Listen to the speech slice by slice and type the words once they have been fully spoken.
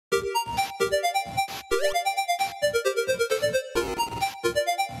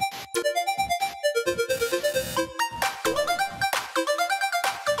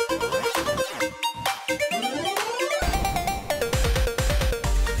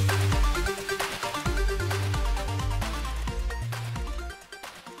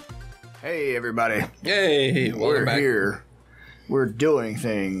Hey, everybody. Hey, We're back. here. We're doing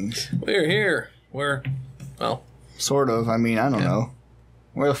things. We're here. Well. Sort of. I mean, I don't know.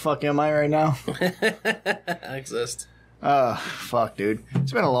 Where the fuck am I right now? I exist. Fuck, dude.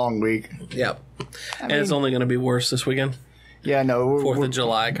 It's been a long week. Yep. And it's only going to be worse this weekend. Yeah, no. 4th of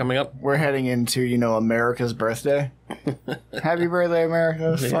July coming up. We're heading into, America's birthday. Happy birthday,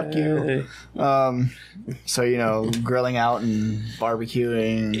 America. Fuck you. So, grilling out and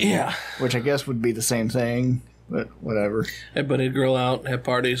barbecuing. Yeah. Which I guess would be the same thing, but whatever. Everybody grill out, have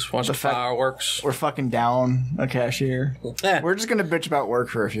parties, watch the fireworks. We're fucking down a cashier. We're just going to bitch about work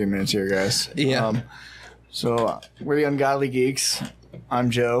for a few minutes here, guys. Yeah. So, we're the Ungodly Geeks. I'm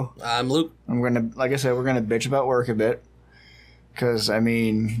Joe. I'm Luke. Like I said, we're going to bitch about work a bit. Because, I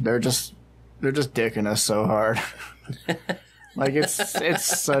mean, they're just dicking us so hard. Like, it's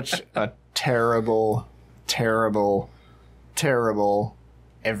such a terrible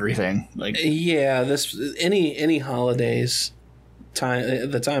everything. Like, yeah, any holidays,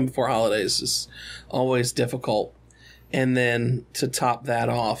 the time before holidays is always difficult. And then to top that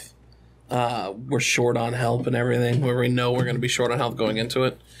off, we're short on help and everything, where we know we're going to be short on help going into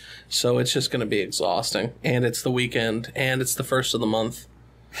it. So it's just going to be exhausting. And it's the weekend, and it's the first of the month.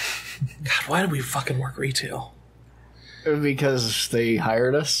 God, why do we fucking work retail? Because they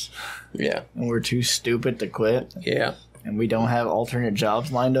hired us. Yeah. And we're too stupid to quit. Yeah. And we don't have alternate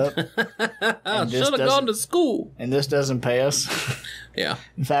jobs lined up. I should have gone to school. And this doesn't pay us. Yeah.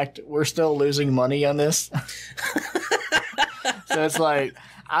 In fact, we're still losing money on this. So it's like,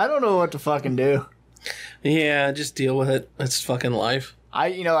 I don't know what to fucking do. Yeah, just deal with it. It's fucking life.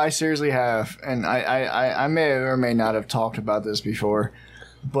 I seriously have, and I may or may not have talked about this before,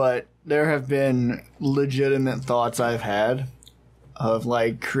 but there have been legitimate thoughts I've had of,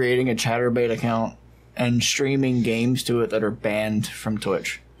 like, creating a Chatterbait account and streaming games to it that are banned from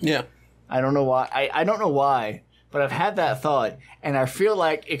Twitch. Yeah. I don't know why. I don't know why, but I've had that thought, and I feel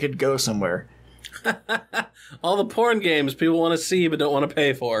like it could go somewhere. All the porn games people want to see but don't want to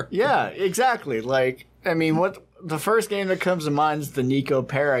pay for. Yeah, exactly. Like, I mean, the first game that comes to mind is the Nico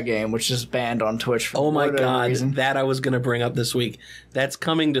Para game, which is banned on Twitch for whatever reason. God, that I was going to bring up this week. That's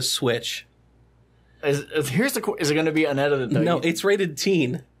coming to Switch. Is it going to be unedited, though? No, it's rated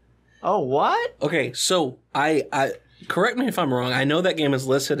teen. Oh, what? Okay, so I correct me if I'm wrong. I know that game is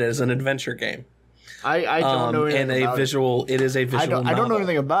listed as an adventure game. I don't know anything about it. It is a visual novel. I don't know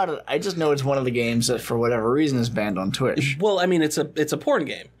anything about it. I just know it's one of the games that, for whatever reason, is banned on Twitch. Well, I mean, it's a porn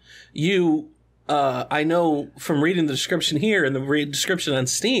game. I know from reading the description here and the description on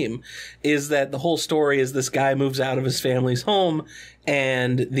Steam is that the whole story is this guy moves out of his family's home,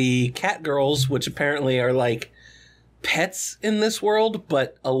 and the cat girls, which apparently are like pets in this world,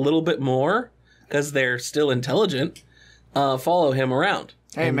 but a little bit more because they're still intelligent, follow him around.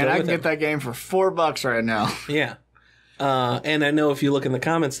 Hey, man, I can get that game for $4 right now. Yeah. And I know if you look in the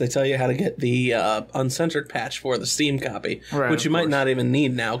comments, they tell you how to get the uncensored patch for the Steam copy, which you might not even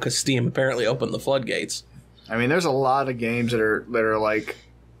need now because Steam apparently opened the floodgates. I mean, there's a lot of games that are like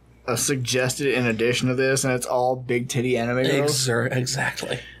suggested in addition to this, and it's all big titty anime girls.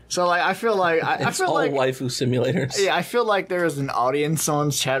 Exactly. So, like, I feel like it's all waifu simulators. Yeah, I feel like there is an audience on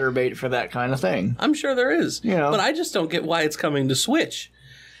Chatterbait for that kind of thing. I'm sure there is. But I just don't get why it's coming to Switch.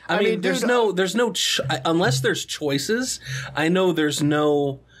 I mean, there's no unless there's choices. I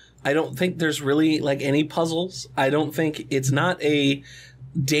don't think there's really like any puzzles. I don't think it's not a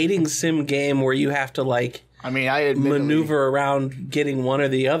dating sim game where you have to like. I mean, I maneuver around getting one or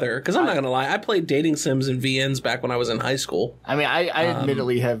the other. Because I'm not going to lie, I played dating sims and VNs back when I was in high school. I mean, I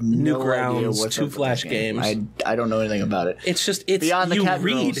admittedly have no idea what's two Flash games. I don't know anything about it. It's Beyond you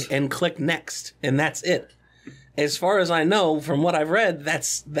read girls. And click next, and that's it. As far as I know, from what I've read,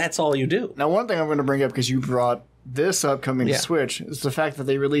 that's all you do. Now, one thing I'm going to bring up, because you brought this up coming to Switch, is the fact that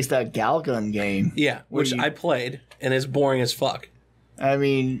they released that Galgun game. Yeah, which I played, and is boring as fuck. I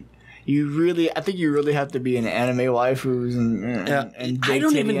mean, I think you really have to be an anime waifus and I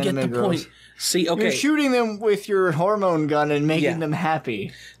don't even get the girls. point. See, okay, you're shooting them with your hormone gun and making them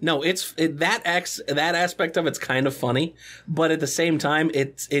happy. No, that aspect of it's kind of funny, but at the same time,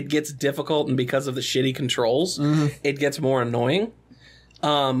 it gets difficult, and because of the shitty controls, it gets more annoying.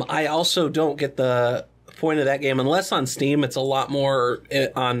 I also don't get the point of that game unless on Steam. It's a lot more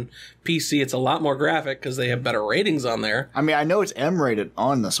on PC. It's a lot more graphic because they have better ratings on there. I mean, I know it's M rated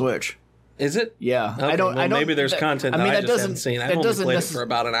on the Switch. Is it? Yeah. Okay, I don't. Maybe there's content that I just haven't seen. I've only played it for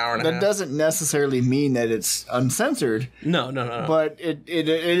about an hour and a half. That doesn't necessarily mean that it's uncensored. No. But it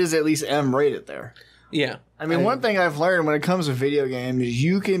is at least M rated there. Yeah. I mean, one thing I've learned when it comes to video games is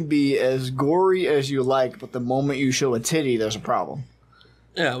you can be as gory as you like, but the moment you show a titty, there's a problem.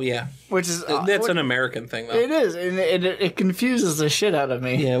 Oh, yeah. Which is... That's an American thing, though. It is, and it confuses the shit out of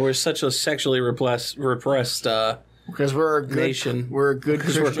me. Yeah, we're such a sexually repressed because we're a good nation. We're a good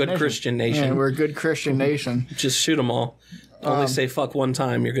Christian nation. Yeah, we're a good Christian nation. Just shoot them all. Only say fuck one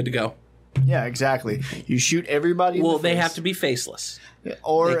time, you're good to go. Yeah, exactly. You shoot everybody. Well, they have to be faceless.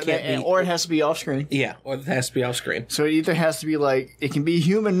 Or it has to be off screen. Yeah, or it has to be off screen. So it either has to be like, it can be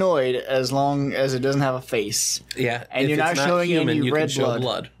humanoid as long as it doesn't have a face. Yeah, and you're not showing human, any you red can show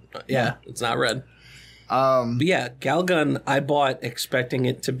blood. Yeah, it's not red. But yeah, Galgun I bought expecting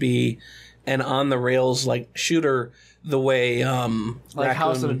it to be an on the rails like shooter the way like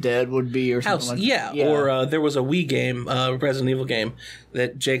House of the Dead would be or something yeah. Or there was a Wii game, Resident Evil game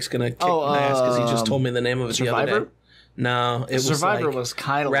that Jake's gonna kick my ass because he just told me the name of it Survivor? the other day. No, it Survivor was like was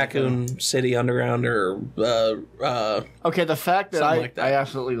kind of Raccoon like City Underground or okay, the fact that I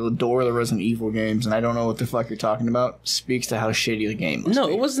absolutely adore the Resident Evil games and I don't know what the fuck you're talking about speaks to how shitty the game was. No,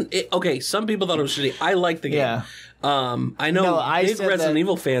 it wasn't. Okay, some people thought it was shitty. I liked the game. Yeah. I know big Resident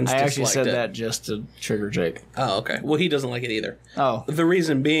Evil fans disliked it. I actually said that just to trigger Jake. Oh, okay. Well, he doesn't like it either. Oh. The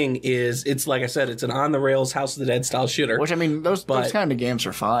reason being is it's like I said, it's an on the rails House of the Dead style shooter. Which I mean, those kind of games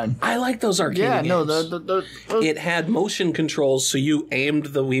are fine. I like those arcade games. Yeah, no, it had motion controls, so you aimed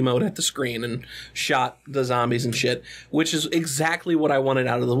the Wiimote at the screen and shot the zombies and shit, which is exactly what I wanted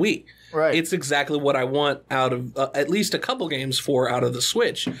out of the Wii. Right. It's exactly what I want out of at least a couple games out of the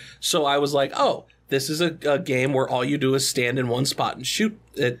Switch. So I was like, oh, this is a game where all you do is stand in one spot and shoot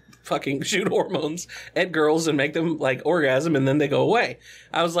hormones at girls and make them like orgasm and then they go away.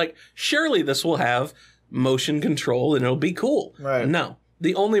 I was like, surely this will have motion control and it'll be cool. Right. No.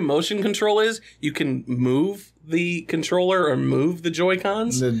 The only motion control is you can move the controller or move the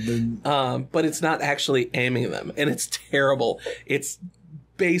Joy-Cons, but it's not actually aiming them, and it's terrible. It's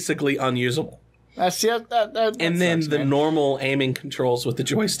basically unusable. That's that and then sucks, the man. normal aiming controls with the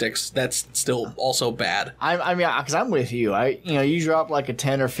joysticks, that's still also bad. I mean, because I'm with you. You drop like a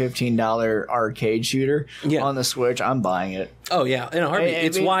 $10 or $15 arcade shooter on the Switch, I'm buying it. Oh yeah, in a heartbeat.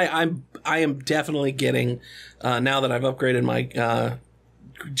 It's why I am definitely getting now that I've upgraded my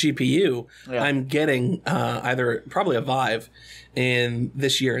GPU. Yeah. I'm getting either probably a Vive in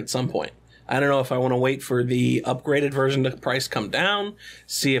this year at some point. I don't know if I want to wait for the upgraded version to price come down,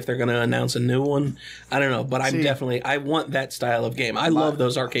 see if they're going to announce a new one. I don't know, but I want that style of game. I love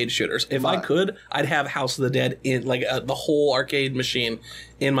those arcade shooters. If I could, I'd have House of the Dead in like the whole arcade machine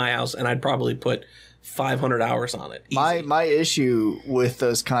in my house, and I'd probably put 500 hours on it. Easy. My issue with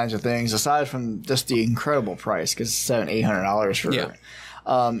those kinds of things, aside from just the incredible price, because it's $700-800 for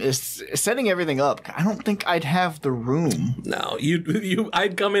is setting everything up. I don't think I'd have the room. No,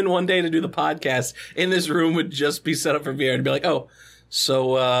 I'd come in one day to do the podcast, and this room would just be set up for VR. I'd be like, oh,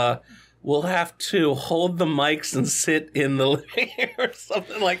 so we'll have to hold the mics and sit in the living room or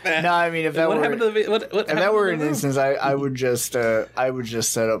something like that. No, I mean if that were an instance, I would just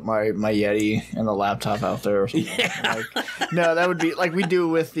set up my Yeti and the laptop out there or something. Yeah. No, that would be like we do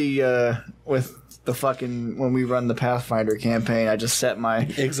with the fucking when we run the Pathfinder campaign. I just set I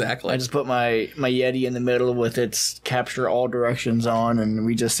just put my Yeti in the middle with its capture all directions on, and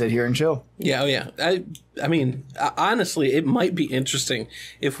we just sit here and chill. Yeah, oh yeah. I mean, honestly, it might be interesting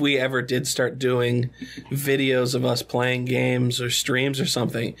if we ever did start doing videos of us playing games or streams or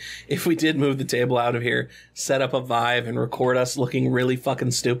something. If we did move the table out of here, set up a Vive, and record us looking really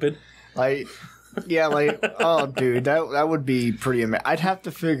fucking stupid. Oh, dude, that would be pretty amazing. I'd have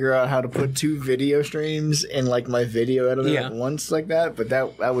to figure out how to put 2 video streams in like my video editor at once like that, but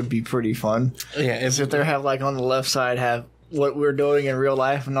that would be pretty fun. Yeah, sit there, have like on the left side have what we're doing in real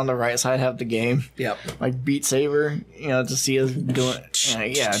life, and on the right side have the game. Yep. Like Beat Saber, to see us doing,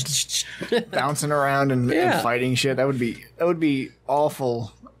 bouncing around and fighting shit. That would be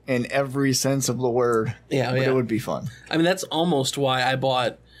awful in every sense of the word. Yeah, but it would be fun. I mean, that's almost why I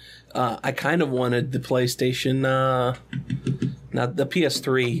bought. I kind of wanted the PlayStation, not the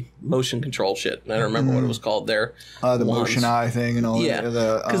PS3 motion control shit. I don't remember what it was called there. The Motion Eye thing and all that. Yeah,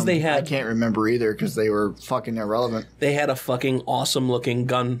 because they had... I can't remember either because they were fucking irrelevant. They had a fucking awesome looking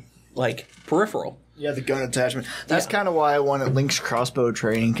gun, like, peripheral. Yeah, the gun attachment. That's kind of why I wanted Link's crossbow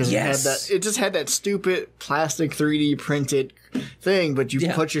training, because it just had that stupid plastic 3D printed thing, but you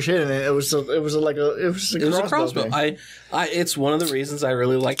put your shit in it. It was a crossbow. It's one of the reasons I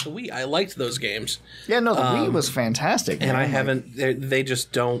really liked the Wii. I liked those games. Yeah, no, the Wii was fantastic. And I haven't. They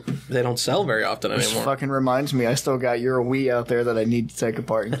just don't. They don't sell very often anymore. This fucking reminds me. I still got your Wii out there that I need to take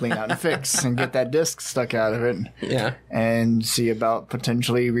apart and clean out and fix and get that disc stuck out of it. Yeah. And see about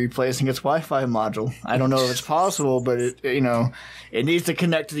potentially replacing its Wi-Fi module. I don't know if it's possible, but it needs to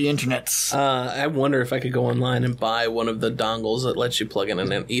connect to the internet. I wonder if I could go online and buy one of the dongles that lets you plug in an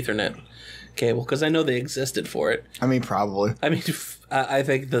Ethernet cable, because I know they existed for it. I mean, probably. I mean, I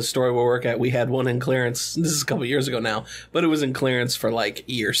think the store we work at, we had one in clearance. This is a couple years ago now, but it was in clearance for like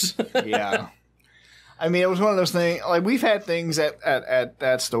years. Yeah. I mean, it was one of those things, like, we've had things at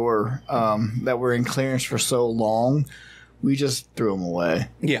that store that were in clearance for so long, we just threw them away.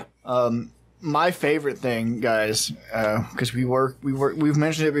 Yeah. My favorite thing, guys, because we've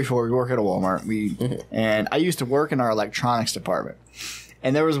mentioned it before, we work at a Walmart, and I used to work in our electronics department.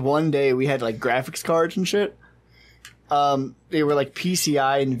 And there was one day we had, like, graphics cards and shit. They were like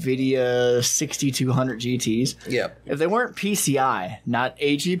PCI NVIDIA 6200 GTs. Yep. If they weren't PCI, not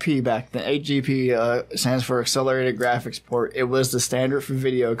AGP back then, AGP stands for Accelerated Graphics Port. It was the standard for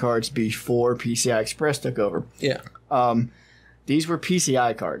video cards before PCI Express took over. Yeah. These were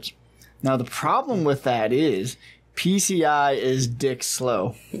PCI cards. Now, the problem with that is PCI is dick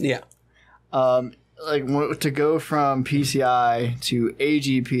slow. Yeah. Like, to go from PCI to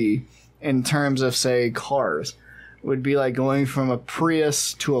AGP in terms of, say, cars would be like going from a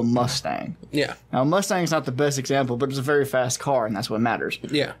Prius to a Mustang. Yeah. Now, Mustang's not the best example, but it's a very fast car, and that's what matters.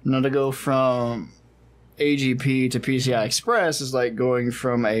 Yeah. Now, to go from AGP to PCI Express is like going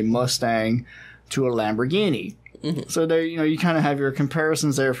from a Mustang to a Lamborghini. Mm-hmm. So there, you kind of have your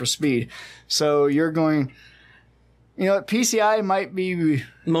comparisons there for speed. So you're going, PCI might be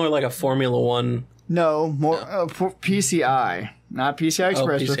more like a Formula One. No, more PCI, not PCI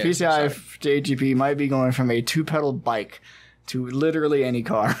Express, but PCI to AGP might be going from a 2-pedal bike to literally any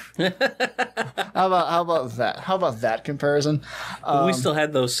car. How about that? How about that comparison? We still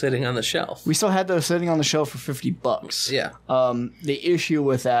had those sitting on the shelf. We still had those sitting on the shelf for $50. Yeah. The issue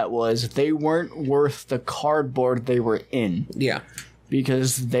with that was they weren't worth the cardboard they were in. Yeah.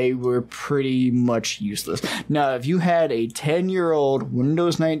 Because they were pretty much useless. Now, if you had a 10-year-old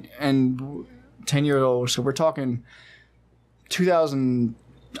Windows 9 and 10-year-old, so we're talking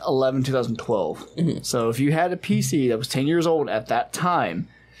 2011, 2012. Mm-hmm. So if you had a PC that was 10 years old at that time,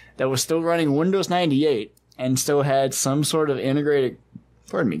 that was still running Windows 98 and still had some sort of integrated,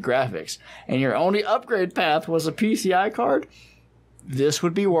 graphics, and your only upgrade path was a PCI card, this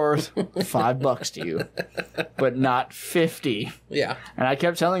would be worth $5 to you, but not 50. Yeah. And I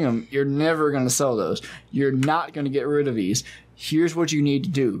kept telling them, you're never going to sell those. You're not going to get rid of these. Here's what you need to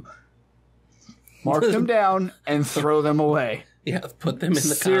do. Mark them down and throw them away. Yeah, put them in the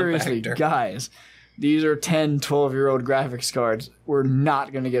Seriously, compactor. Guys, these are 10, 12-year-old graphics cards. We're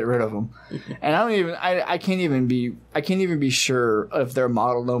not going to get rid of them. And I can't even be sure if their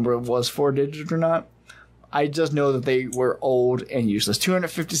model number was 4-digit or not. I just know that they were old and useless.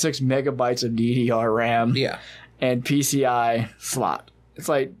 256 megabytes of DDR RAM. Yeah. And PCI slot. It's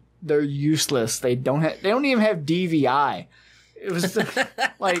like they're useless. They don't even have DVI. It was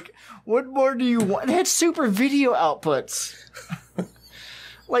like, what more do you want? They had super video outputs.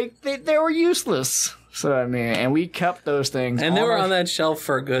 Like, they were useless. So, I mean, and we kept those things. And they were on that shelf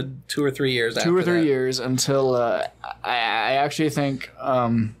for a good 2 or 3 years after that. 2 or 3 years until, I actually think,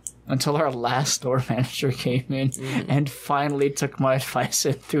 until our last store manager came in and finally took my advice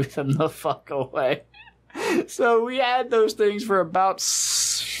and threw them the fuck away. So we had those things for about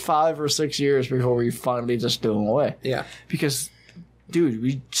 5 or 6 years before we finally just threw them away. Yeah. Because, dude,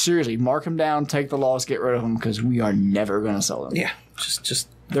 we seriously mark them down, take the loss, get rid of them, because we are never going to sell them. Yeah. Just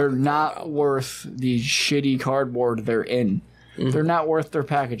they're not worth the shitty cardboard they're in. Mm-hmm. They're not worth their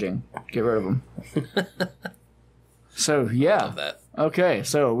packaging. Get rid of them. So, yeah. I love that. Okay,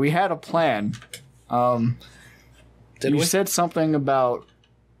 so we had a plan. You said something about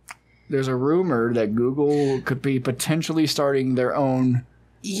there's a rumor that Google could be potentially starting their own...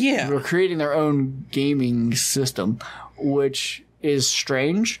 Yeah. Or creating their own gaming system, which is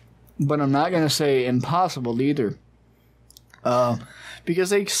strange, but I'm not going to say impossible either.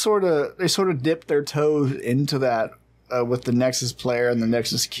 Because they sort of dipped their toes into that with the Nexus Player and the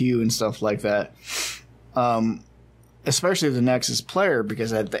Nexus Q and stuff like that. Especially the Nexus Player,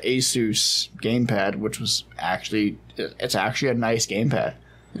 because it had the Asus gamepad, which was actually a nice gamepad.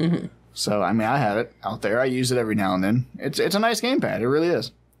 Mm-hmm. So, I mean, I have it out there. I use it every now and then. It's a nice gamepad. It really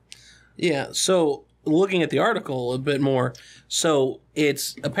is. Yeah. So, looking at the article a bit more, so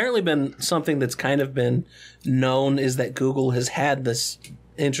it's apparently been something that's kind of been known is that Google has had this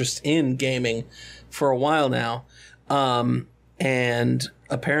interest in gaming for a while now. And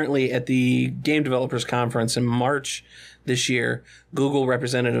apparently at the Game Developers Conference in March this year, Google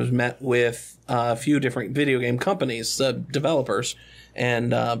representatives met with a few different video game companies, developers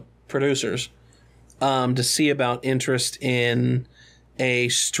and producers, to see about interest in a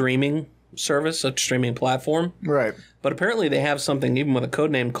streaming service, a streaming platform. Right. But apparently they have something even with a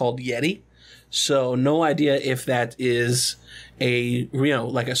code name called Yeti, So no idea if that is a,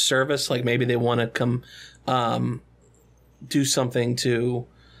 like a service, like maybe they want to come do something to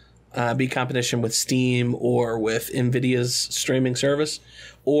be competition with Steam or with Nvidia's streaming service,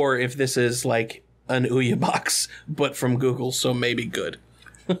 or if this is like an Ouya box, but from Google, so maybe good.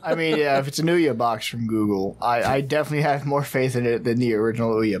 I mean, yeah, if it's an Ouya box from Google, I definitely have more faith in it than the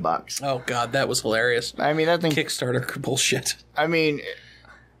original Ouya box. Oh, God, that was hilarious. I mean, I think... Kickstarter bullshit. I mean,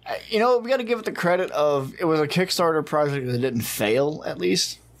 we got to give it the credit of it was a Kickstarter project that didn't fail, at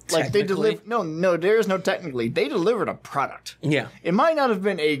least. Like, they delivered... No, there is no technically. They delivered a product. Yeah. It might not have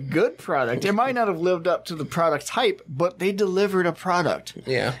been a good product. It might not have lived up to the product's hype, but they delivered a product.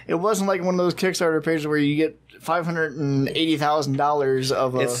 Yeah. It wasn't like one of those Kickstarter pages where you get $580,000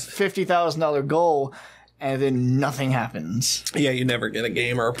 of a $50,000 goal, and then nothing happens. Yeah, you never get a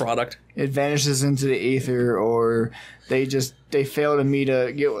game or a product. It vanishes into the ether, or they fail to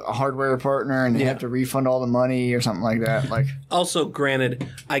get a hardware partner and they have to refund all the money or something like that. Like, also, granted,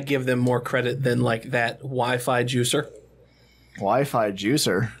 I give them more credit than like that Wi-Fi juicer. Wi-Fi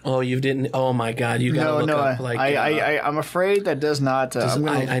juicer. Oh, you didn't? Oh my God, you gotta look up. I'm afraid that does not.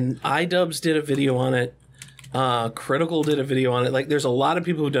 iDubbbz did a video on it. Critical did a video on it. Like, there's a lot of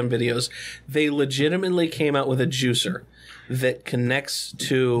people who've done videos. They legitimately came out with a juicer that connects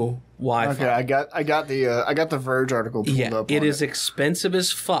to Wi-Fi. Okay, I got the Verge article pulled up. It is expensive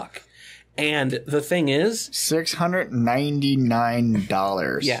as fuck. And the thing is,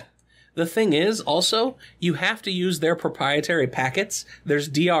 $699. Yeah. The thing is, also, you have to use their proprietary packets. There's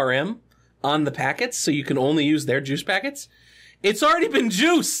DRM on the packets, so you can only use their juice packets. It's already been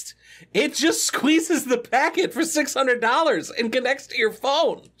juiced. It just squeezes the packet for $600 and connects to your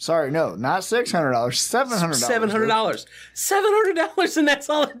phone. Sorry, no, not $600, $700. $700, and that's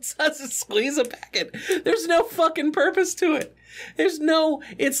all it does is squeeze a packet. There's no fucking purpose to it.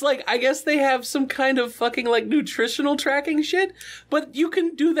 It's like, I guess they have some kind of fucking like nutritional tracking shit, but you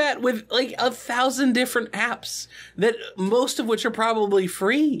can do that with like 1,000 different apps that most of which are probably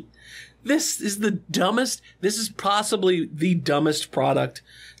free. This is possibly the dumbest product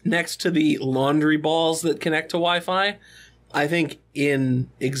next to the laundry balls that connect to Wi-Fi, I think,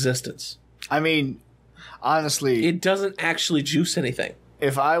 in existence. I mean, honestly... It doesn't actually juice anything.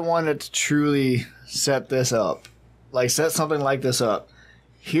 If I wanted to truly set something like this up,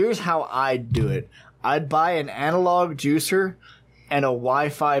 here's how I'd do it. I'd buy an analog juicer and a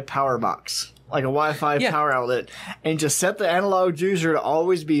Wi-Fi power box. Like a Wi-Fi power outlet, and just set the analog juicer to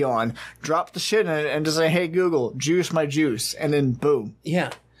always be on, drop the shit in it, and just say, hey, Google, juice my juice, and then boom.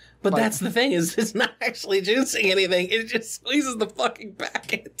 Yeah. But that's the thing, is it's not actually juicing anything. It just squeezes the fucking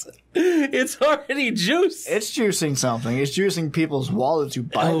packet. It's already juiced. It's juicing something. It's juicing people's wallets who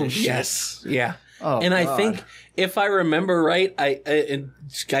buy this shit. Yes. Yeah. Oh, and God. I think, if I remember right, I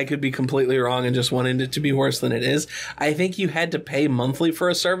could be completely wrong and just wanted it to be worse than it is. I think you had to pay monthly for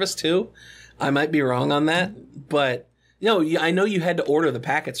a service, too. I might be wrong on that, but I know you had to order the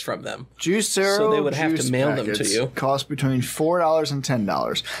packets from them. Juicero, so they would have to mail them to you. Cost between $4 and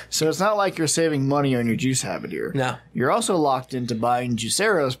 $10. So it's not like you're saving money on your juice habit here. No. You're also locked into buying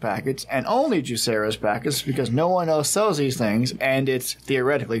Juicero's packets and only Juicero's packets because no one else sells these things, and it's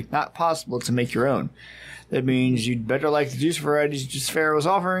theoretically not possible to make your own. That means you'd better like the juice varieties Juicero is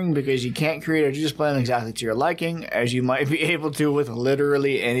offering because you can't create a juice blend exactly to your liking, as you might be able to with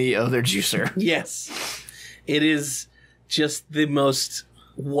literally any other juicer. Yes. It is just the most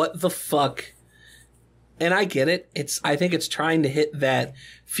what the fuck. And I get it. I think it's trying to hit that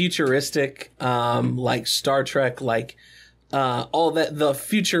futuristic, like Star Trek, like all that, the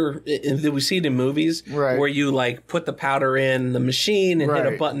future that we see in movies, right, where you like put the powder in the machine and hit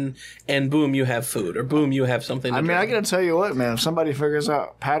a button and boom, you have food, or boom, you have something to drink. I gotta tell you what, man, if somebody figures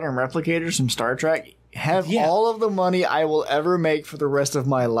out pattern replicators from Star Trek, all of the money I will ever make for the rest of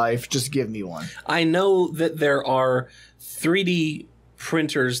my life, just give me one. I know that there are 3D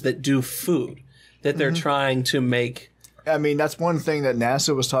printers that do food that they're trying to make. I mean, that's one thing that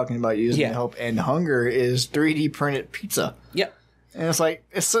NASA was talking about using to help end hunger is 3D printed pizza. Yep. And it's like,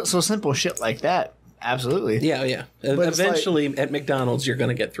 it's so simple shit like that. Absolutely. Yeah, yeah. But eventually, at McDonald's, you're going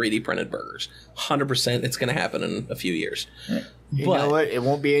to get 3D printed burgers. 100%. It's going to happen in a few years. You know what? It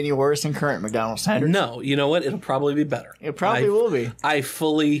won't be any worse than current McDonald's standards. No. You know what? It'll probably be better. It probably will be. I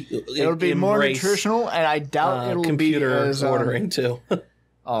fully It'll be more nutritional, and I doubt it'll computer be as ordering, too.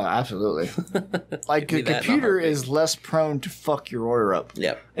 Oh, absolutely. Like, a computer is less prone to fuck your order up.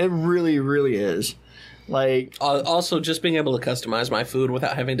 Yep. It really, really is. Like, also, just being able to customize my food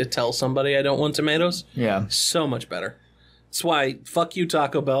without having to tell somebody I don't want tomatoes. Yeah. So much better. That's why, fuck you,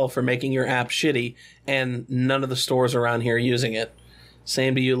 Taco Bell, for making your app shitty and none of the stores around here using it.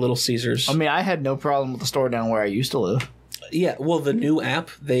 Same to you, Little Caesars. I mean, I had no problem with the store down where I used to live. Yeah, well, the new app,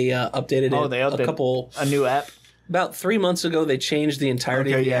 they updated they updated a new app? About 3 months ago, they changed the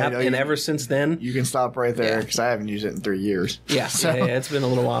entirety of the app, and ever since then... You can stop right there, because I haven't used it in 3 years. Yeah, so. yeah, it's been a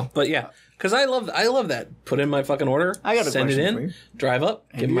little while. But yeah, because I love that. Put in my fucking order, I got a send it question for in, you. drive up,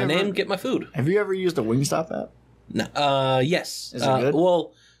 give my name, get my food. Have you ever used the Wingstop app? No, yes. Is it good?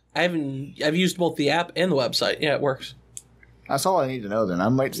 Well, I've used both the app and the website. Yeah, it works. That's all I need to know then. I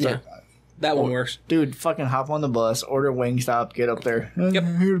might start... Yeah. That one works. Dude, fucking hop on the bus, order Wingstop, get up there. Yep.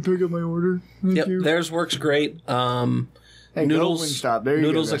 I'm here to pick up my order. Thank you. Theirs works great. Hey, Noodles, Wingstop. There you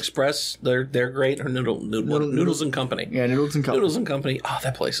Noodles go, Express, they're great. Or Noodles and Company. Yeah, Noodles and Company. Noodles and Company. Oh,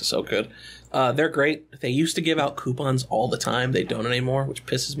 that place is so good. They're great. They used to give out coupons all the time. They don't anymore, which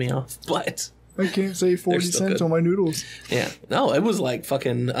pisses me off. But I can't save 40 cents good. on my noodles. Yeah. No, it was like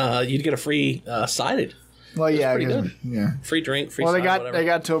fucking, you'd get a free sided. Well, yeah, pretty good. Yeah. Free drink, free well, side, they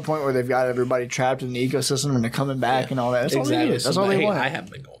got to a point where they've got everybody trapped in the ecosystem and they're coming back and all that. That's exactly. all they need. That's all they want. I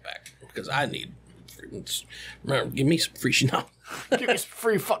haven't been going back because I need give me some free shit. Give me some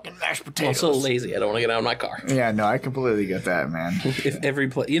free fucking mashed potatoes. I'm so lazy. I don't want to get out of my car. Yeah, no, I completely get that, man. If every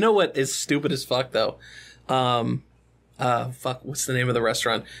place, you know what is stupid as fuck though? Fuck, what's the name of the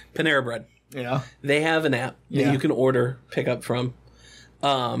restaurant? Panera Bread. Yeah. They have an app that you can order, pick up from.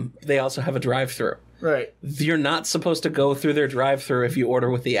 They also have a drive-through. Right. You're not supposed to go through their drive-through if you order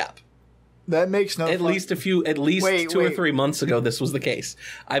with the app. That makes no At least 2 or 3 months ago, this was the case.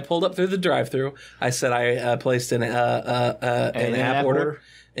 I pulled up through the drive-through. I said I placed an app order,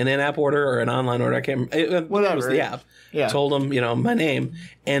 an in-app order or an online order. I can't remember. Whatever. It was the app. Yeah. Told them, my name,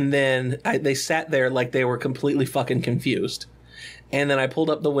 and then they sat there like they were completely fucking confused. And then I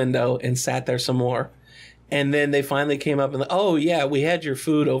pulled up the window and sat there some more. And then they finally came up and, oh, yeah, we had your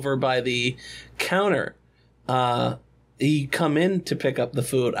food over by the counter. You come in to pick up the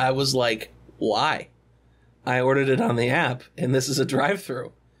food. I was like, why? I ordered it on the app, and this is a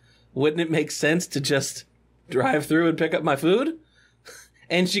drive-through. Wouldn't it make sense to just drive through and pick up my food?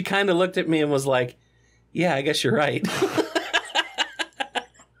 And she kind of looked at me and was like, yeah, I guess you're right.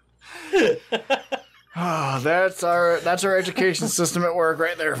 Oh, that's our education system at work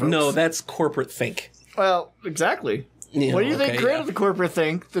right there, folks. No, that's corporate think. Well, exactly. Yeah, what do you think created the corporate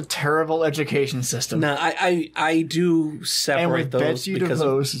thing? The terrible education system. No, I do separate and with those Betsy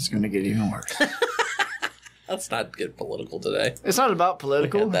DeVos, it's going to get even worse. Let's not get political today. It's not about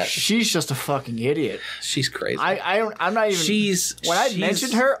political. She's just a fucking idiot. She's crazy. I'm not even. When I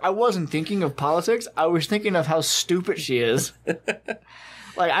mentioned her, I wasn't thinking of politics. I was thinking of how stupid she is.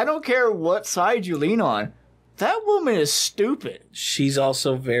 Like, I don't care what side you lean on. That woman is stupid. She's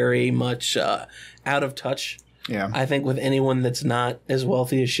also very much out of touch. Yeah. I think with anyone that's not as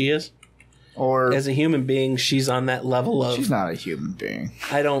wealthy as she is. Or as a human being, she's on that level of... She's not a human being.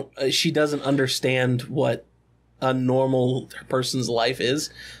 She doesn't understand what a normal person's life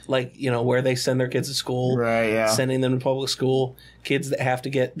is. Like, where they send their kids to school. Right, yeah. Sending them to public school. Kids that have to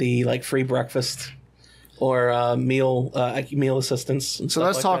get the, free breakfast or meal assistance. So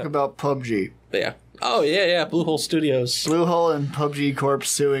let's talk about PUBG. Yeah. Oh, yeah. Blue Hole Studios. Bluehole and PUBG Corp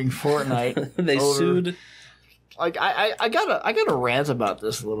suing Fortnite. They sued... Like I gotta rant about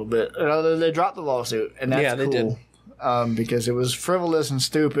this a little bit. They dropped the lawsuit, and that's they cool. Did. Because it was frivolous and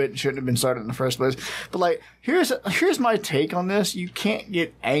stupid, shouldn't have been started in the first place. But here's my take on this: you can't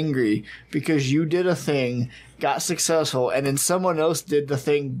get angry because you did a thing, got successful, and then someone else did the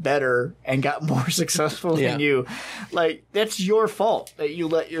thing better and got more successful than you. Like, that's your fault that you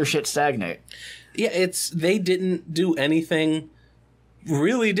let your shit stagnate. Yeah, they didn't do anything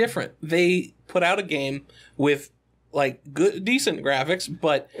really different. They put out a game with good, decent graphics,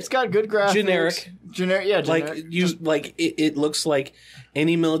 but it's got good graphics. Generic, generic. It looks like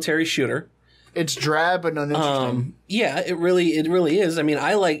any military shooter. It's drab and uninteresting. Yeah, it really is. I mean,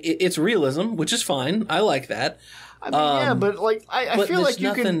 I like it's realism, which is fine. I like that. I mean, but I feel like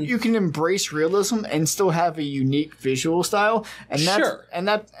you can embrace realism and still have a unique visual style, and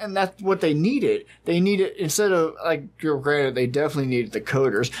that's what they needed. They needed, instead of granted, they definitely needed the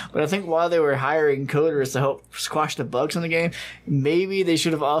coders, but I think while they were hiring coders to help squash the bugs in the game, maybe they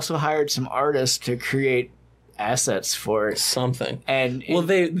should have also hired some artists to create assets for it. Something. You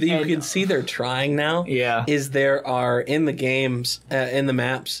can see they're trying now. Yeah. There are in the games, in the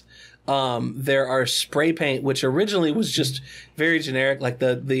maps, There are spray paint, which originally was just very generic, like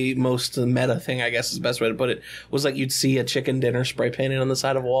the most meta thing, I guess is the best way to put it, was like you'd see a chicken dinner spray painted on the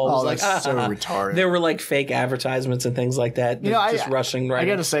side of a wall. It was that's so retarded. There were like fake advertisements and things like that. Just rushing right. I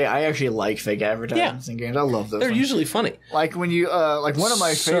gotta say, I actually like fake advertisements in games. I love those. They're usually funny. Like when you like one of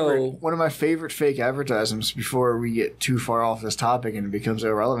my favorite fake advertisements. Before we get too far off this topic and it becomes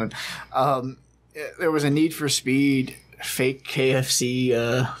irrelevant, there was a Need for Speed fake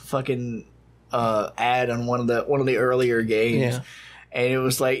KFC fucking ad on one of the earlier games, and it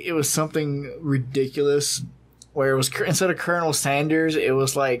was something ridiculous where it was instead of Colonel Sanders, it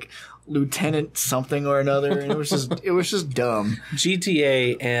was like Lieutenant something or another, and it was just dumb.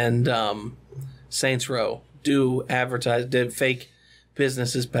 GTA and Saints Row did fake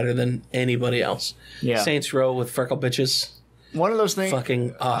businesses better than anybody else. Yeah, Saints Row with freckle bitches. One of those things.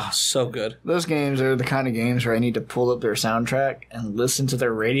 Fucking, so good. Those games are the kind of games where I need to pull up their soundtrack and listen to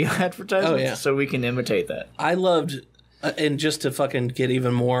their radio advertisements so we can imitate that. I loved, and just to fucking get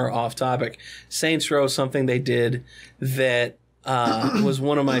even more off topic, Saints Row, something they did that was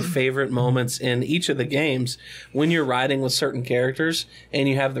one of my favorite moments in each of the games. When you're riding with certain characters and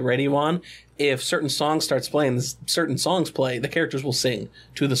you have the radio on, if certain songs starts playing, certain songs play, the characters will sing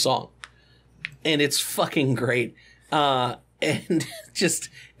to the song. And it's fucking great. And just,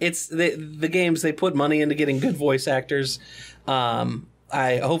 it's the games, they put money into getting good voice actors.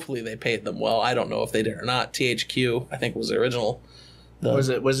 Hopefully they paid them well. I don't know if they did or not. THQ, I think, was the original. Was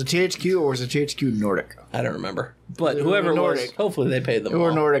it THQ or was it THQ Nordic? I don't remember. But whoever it was, hopefully they paid them well.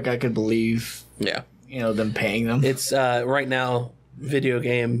 Or Nordic, I could believe. Yeah. Them paying them. It's, right now, video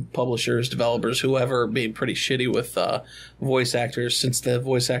game publishers, developers, whoever, being pretty shitty with voice actors since the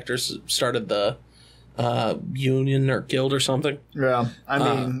voice actors started the union or guild or something. Yeah, I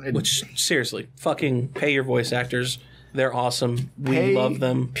mean, which seriously, fucking pay your voice actors. They're awesome. We love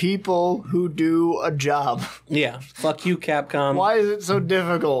them. People who do a job. Yeah, fuck you, Capcom. Why is it so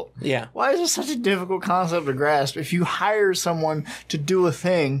difficult? Yeah, why is it such a difficult concept to grasp? If you hire someone to do a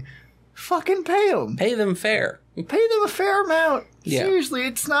thing, fucking pay them. Pay them fair. Pay them a fair amount. Yeah. Seriously,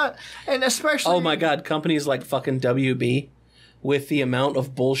 it's not, and especially. Oh my god, companies like fucking WB, with the amount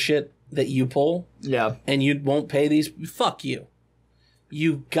of bullshit that you pull, and you won't pay these, fuck you.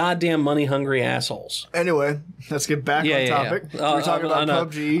 You goddamn money-hungry assholes. Anyway, let's get back on topic. Yeah. We're talking about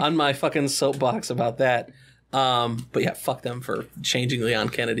PUBG. On my fucking soapbox about that. But yeah, fuck them for changing Leon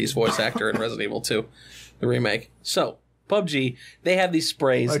Kennedy's voice actor in Resident Evil 2, the remake. So, PUBG, they have these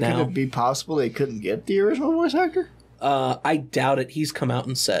sprays now. Could it be possible they couldn't get the original voice actor? I doubt it. He's come out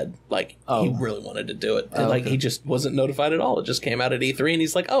and said, he really wanted to do it. And, he just wasn't notified at all. It just came out at E3, and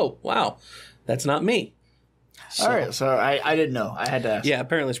he's like, oh, wow, that's not me. So, all right, so I didn't know. I had to ask. Yeah,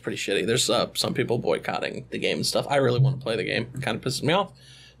 apparently it's pretty shitty. There's some people boycotting the game and stuff. I really want to play the game. It kind of pisses me off.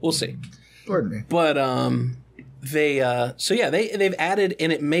 We'll see. Pardon me. But they've added,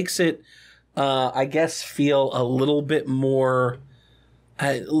 and it makes it, I guess, feel a little bit more.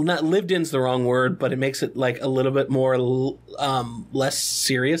 Not lived in's the wrong word, but it makes it like a little bit more less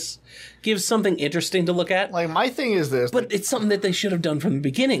serious. Gives something interesting to look at. Like, my thing is this. But it's something that they should have done from the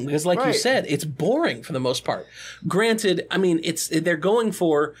beginning, because like you said, it's boring for the most part. Granted, I mean, they're going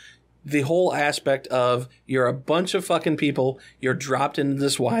for the whole aspect of you're a bunch of fucking people, you're dropped into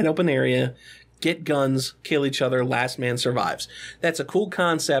this wide open area, get guns, kill each other, last man survives. That's a cool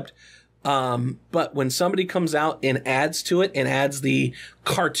concept. But when somebody comes out and adds to it and adds the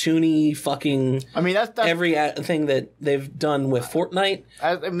cartoony fucking, I mean, that's every thing that they've done with Fortnite.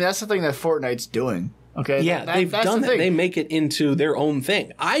 I mean, that's the thing that Fortnite's doing. Okay. Yeah, they've done that. They make it into their own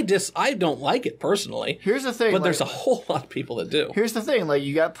thing. I don't like it personally. Here's the thing. But there's a whole lot of people that do. Here's the thing. Like,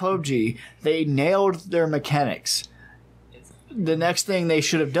 you got PUBG. They nailed their mechanics. The next thing they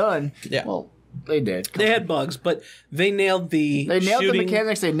should have done. Yeah. Well, they did. They had bugs, but they nailed the shooting. The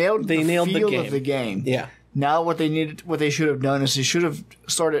mechanics. They nailed the feel of the game. Yeah. Now what they should have done is they should have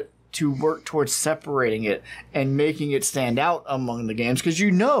started to work towards separating it and making it stand out among the games, because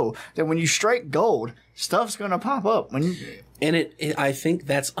you know that when you strike gold, stuff's going to pop up. And I think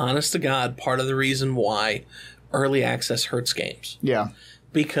that's, honest to God, part of the reason why early access hurts games. Yeah.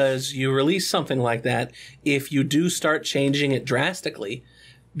 Because you release something like that, if you do start changing it drastically,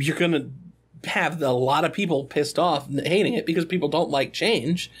 you're going to have a lot of people pissed off and hating it because people don't like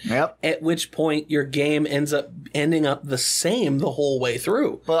change. Yep. At which point your game ending up the same the whole way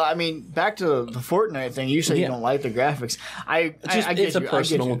through. Well, I mean, back to the Fortnite thing. You say you don't like the graphics. I get it's a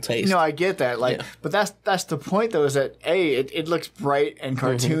personal taste. No, I get that. But that's the point though. Is that it looks bright and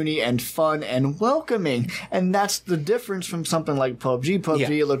cartoony and fun and welcoming, and that's the difference from something like PUBG.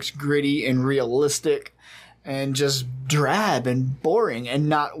 PUBG it looks gritty and realistic. and just drab and boring and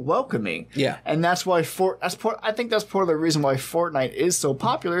not welcoming. Yeah. And that's why I think that's part of the reason why Fortnite is so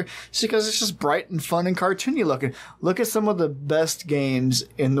popular, is because it's just bright and fun and cartoony looking. Look at some of the best games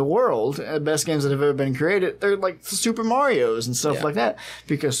in the world, best games that have ever been created. They're like Super Mario's and stuff like that,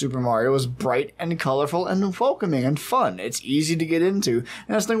 because Super Mario is bright and colorful and welcoming and fun. It's easy to get into. And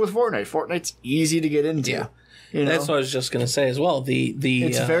that's the thing with Fortnite. Fortnite's easy to get into. Yeah. You know? That's what I was just going to say as well.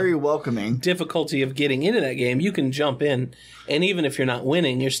 It's very welcoming. Difficulty of getting into that game, you can jump in, and even if you're not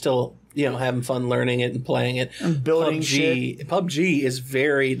winning, you're still having fun learning it and playing it. And building shit. PUBG is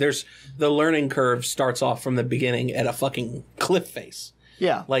the learning curve starts off from the beginning at a fucking cliff face.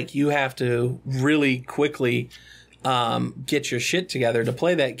 Yeah. Like, you have to really quickly get your shit together to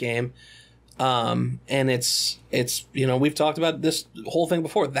play that game. And it's we've talked about this whole thing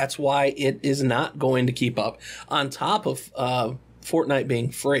before. That's why it is not going to keep up, on top of Fortnite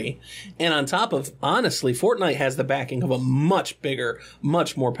being free, and on top of, honestly, Fortnite has the backing of a much bigger,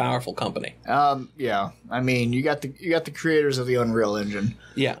 much more powerful company. Yeah. I mean, you got the creators of the Unreal Engine.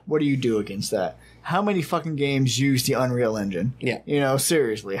 Yeah. What do you do against that? How many fucking games use the Unreal Engine? Yeah.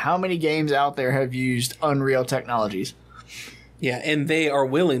 Seriously, how many games out there have used Unreal technologies? Yeah, and they are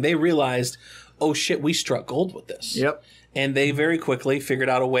willing. They realized, oh shit, we struck gold with this. Yep. And they very quickly figured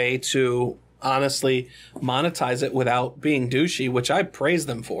out a way to honestly monetize it without being douchey, which I praise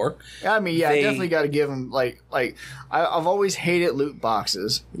them for. I mean, I definitely got to give them I've always hated loot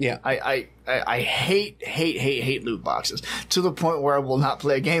boxes. Yeah. I hate loot boxes, to the point where I will not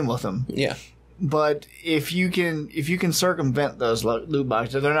play a game with them. Yeah. But if you can circumvent those loot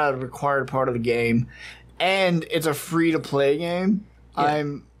boxes, they're not a required part of the game, and it's a free to play game, yeah.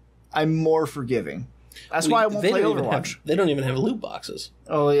 I'm more forgiving. That's why I won't play Overwatch. They don't even have loot boxes.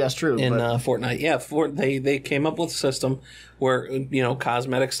 Oh, yeah, that's true. In Fortnite. Yeah, they came up with a system where,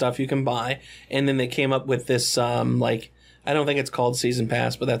 cosmetic stuff you can buy, and then they came up with this, I don't think it's called Season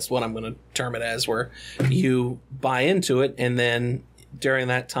Pass, but that's what I'm going to term it as, where you buy into it, and then during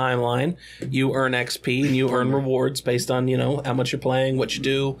that timeline, you earn XP, and you earn rewards based on, how much you're playing, what you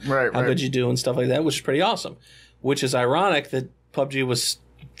do, how good you do, and stuff like that, which is pretty awesome. Which is ironic that PUBG was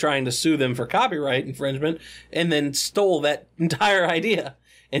trying to sue them for copyright infringement, and then stole that entire idea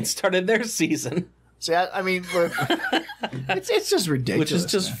and started their season. See, I mean, look, it's just ridiculous. Which is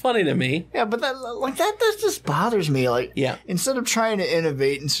just funny to me. Yeah, but that just bothers me. Instead of trying to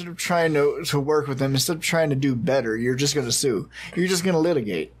innovate, instead of trying to work with them, instead of trying to do better, you're just going to sue. You're just going to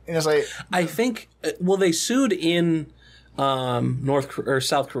litigate. And it's like, I think, they sued in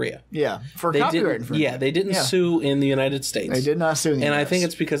South Korea. Yeah, for copyright infringement. Yeah, they didn't sue in the United States. They did not sue in the US. US. I think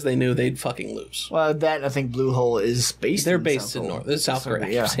it's because they knew they'd fucking lose. Well, I think Bluehole is based They're based in South Korea.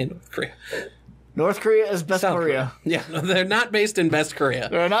 Yeah. I keep saying North Korea. North Korea is best South Korea. Yeah, they're not based in best Korea.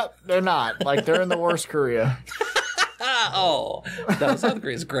 They're not. They're in the worst Korea. No, South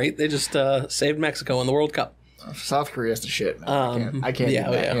Korea's great. They just saved Mexico in the World Cup. South Korea's the shit. I can't do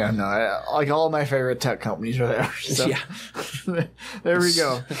that. Yeah, no. All my favorite tech companies are there. So. Yeah. There we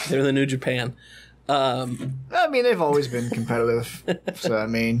go. They're the new Japan. I mean, they've always been competitive. So, I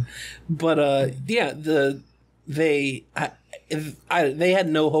mean. But, they had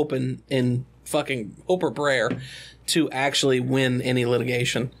no hope in fucking hope or prayer to actually win any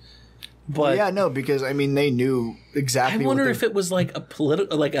litigation. But yeah, no, because I mean they knew exactly. I wonder if it was like a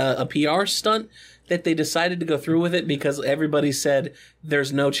a PR stunt that they decided to go through with it because everybody said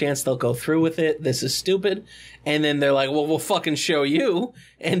there's no chance they'll go through with it. This is stupid, and then they're like, "Well, we'll fucking show you,"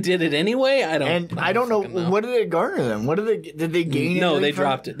 and did it anyway. I don't know. What did it garner them? What did they gain? No, they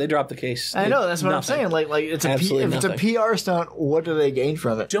dropped it. They dropped the case. I know that's what I'm saying. Like it's if it's a PR stunt, what do they gain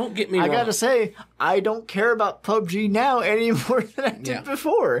from it? Don't get me wrong. I gotta say, I don't care about PUBG now any more than I did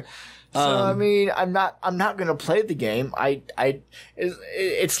before. So I mean, I'm not going to play the game.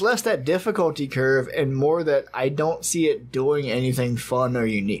 It's less that difficulty curve and more that I don't see it doing anything fun or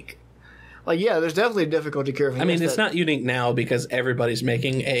unique. Like, yeah, there's definitely a difficulty curve. I mean, it's not unique now because everybody's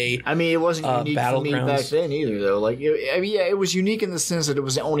making a. I mean, it wasn't unique for me back then either, though. Like, it was unique in the sense that it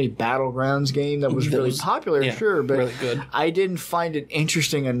was the only Battlegrounds game that was really popular, sure, but really good. I didn't find it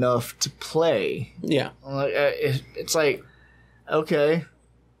interesting enough to play. Yeah, it's like, okay.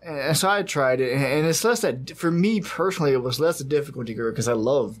 And so I tried it, and it's less that, for me personally, it was less a difficulty curve because I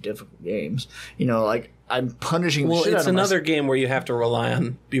love difficult games. I'm punishing the shit out of myself. Well, it's another game where you have to rely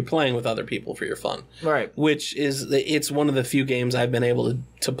on, you're playing with other people for your fun. Right. Which is, it's one of the few games I've been able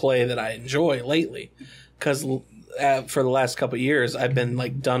to play that I enjoy lately. Because for the last couple of years, I've been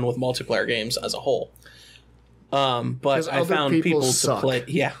done with multiplayer games as a whole. But I found people to play.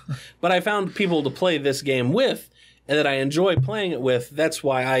 Yeah. But I found people to play this game with. and that I enjoy playing it with, that's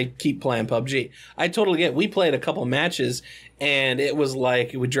why I keep playing PUBG. I totally get it. We played a couple matches, and it was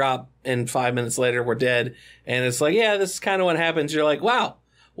like, it would drop, and 5 minutes later, we're dead. And it's like, yeah, this is kind of what happens. You're like, wow,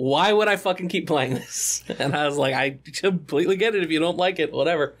 why would I fucking keep playing this? And I was like, I completely get it. If you don't like it,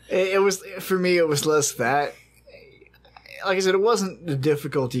 whatever. It was, for me, it was less that. Like I said, it wasn't the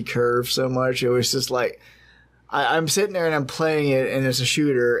difficulty curve so much. It was just like, I'm sitting there and I'm playing it, and it's a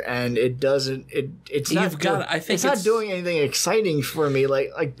shooter, and it doesn't. It's not. It's not doing anything exciting for me.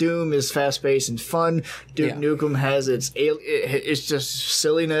 Like Doom is fast paced and fun. Duke Nukem has it's just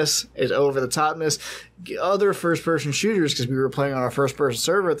silliness. It's over the topness. Other first person shooters, because we were playing on our first person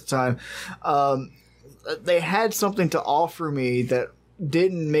server at the time, they had something to offer me that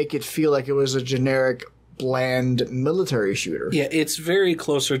didn't make it feel like it was a generic, bland military shooter. Yeah, it's very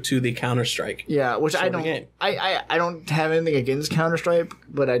closer to the Counter-Strike. Yeah, which I don't. I don't have anything against Counter-Strike,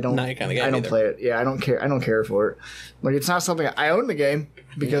 but I don't. I don't play it. Yeah, I don't care. I don't care for it. Like, it's not something I own the game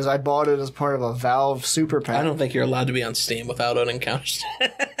because I bought it as part of a Valve Super Pack. I don't think you're allowed to be on Steam without owning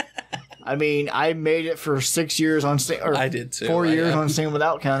Counter-Strike. I mean, I made it for 6 years on Steam. Or I did too. 4 years on Steam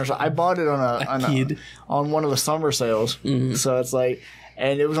without Counter-Strike. I bought it on one of the summer sales. Mm-hmm. So it's like.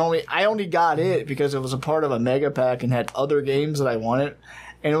 And it was I only got it because it was a part of a mega pack and had other games that I wanted.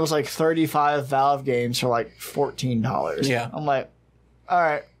 And it was like 35 Valve games for like $14. Yeah. I'm like, all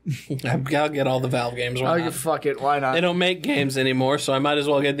right. I'll get all the Valve games. Fuck it. Why not? They don't make games anymore, so I might as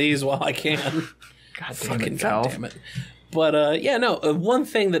well get these while I can. God damn it. But one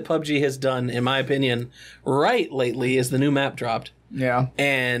thing that PUBG has done, in my opinion, right lately is the new map dropped. Yeah.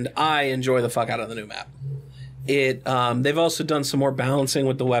 And I enjoy the fuck out of the new map. They've also done some more balancing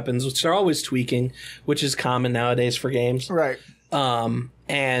with the weapons, which they're always tweaking, which is common nowadays for games. Right.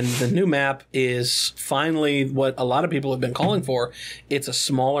 And the new map is finally what a lot of people have been calling for. It's a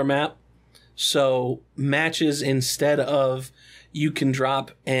smaller map. So matches, instead of you can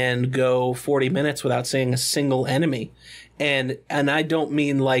drop and go 40 minutes without seeing a single enemy. And I don't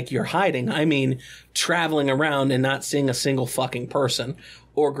mean like you're hiding. I mean traveling around and not seeing a single fucking person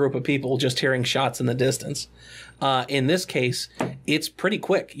or group of people, just hearing shots in the distance. In this case, it's pretty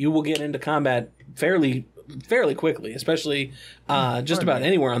quick. You will get into combat fairly quickly, especially just about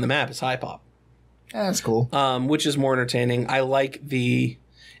anywhere on the map is high pop. Yeah, that's cool. Which is more entertaining. I like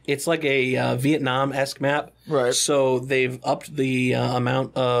it's like a Vietnam-esque map. Right. So they've upped the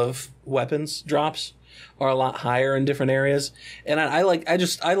amount of weapons drops are a lot higher in different areas. And I like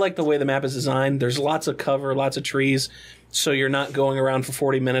the way the map is designed. There's lots of cover, lots of trees. So you're not going around for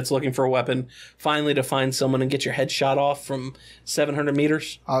 40 minutes looking for a weapon, finally to find someone and get your head shot off from 700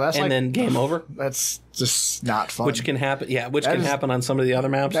 meters. Oh, that's then game over. That's just not fun. Which can happen. Yeah, happen on some of the other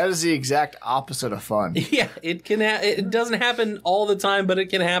maps. That is the exact opposite of fun. Yeah, it can. It doesn't happen all the time, but it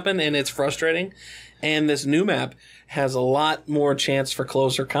can happen, and it's frustrating. And this new map has a lot more chance for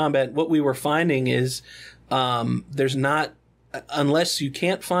closer combat. What we were finding is there's not, unless you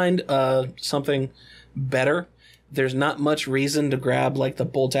can't find something better, there's not much reason to grab like the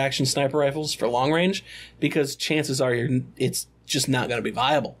bolt action sniper rifles for long range, because chances are it's just not going to be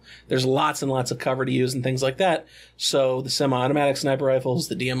viable. There's lots and lots of cover to use and things like that. So the semi-automatic sniper rifles,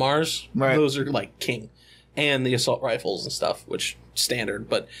 the DMRs, those are like king, and the assault rifles and stuff, which standard.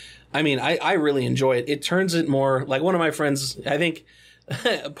 But I mean, I really enjoy it. It turns it more like, one of my friends, I think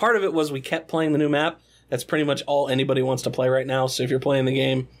part of it was we kept playing the new map. That's pretty much all anybody wants to play right now. So if you're playing the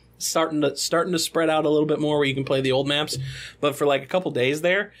game, starting to spread out a little bit more where you can play the old maps. But for like a couple days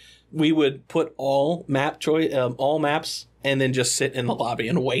there, we would put all maps and then just sit in the lobby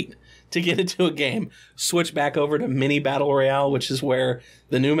and wait to get into a game. Switch back over to mini battle royale, which is where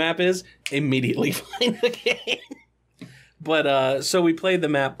the new map is, immediately find the game. But so we played the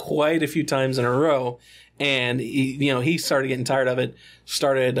map quite a few times in a row, and he started getting tired of it.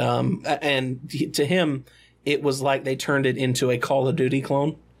 To him, it was like they turned it into a Call of Duty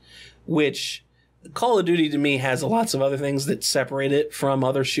clone, which Call of Duty to me has lots of other things that separate it from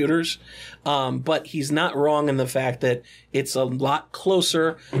other shooters. But he's not wrong in the fact that it's a lot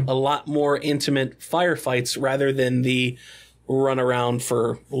closer, a lot more intimate firefights rather than the run around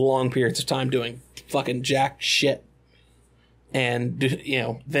for long periods of time doing fucking jack shit. And,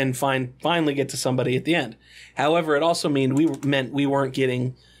 then finally get to somebody at the end. However, it also meant we weren't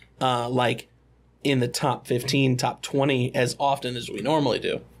getting, like, in the top 15, top 20 as often as we normally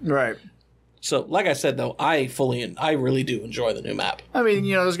do. Right. So, like I said, though, I really do enjoy the new map. I mean,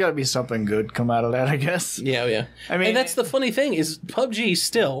 there's got to be something good come out of that, I guess. Yeah. I mean, and that's the funny thing is PUBG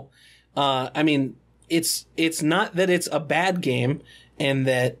still, it's not that it's a bad game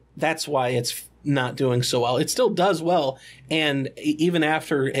and that's why it's not doing so well. It still does well, and even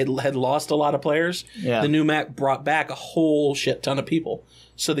after it had lost a lot of players, the new map brought back a whole shit ton of people.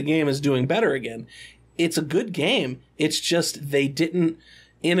 So the game is doing better again. It's a good game. It's just they didn't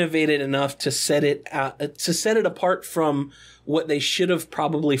innovate it enough to set it apart from what they should have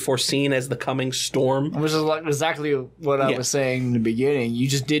probably foreseen as the coming storm. Which is like exactly what I was saying in the beginning. You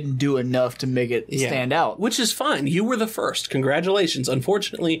just didn't do enough to make it stand out. Which is fine. You were the first. Congratulations.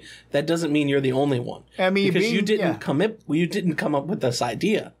 Unfortunately, that doesn't mean you're the only one. I mean, because you didn't come up with this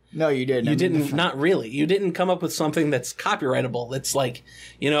idea. No, you didn't. You didn't. Not really. You didn't come up with something that's copyrightable. That's like,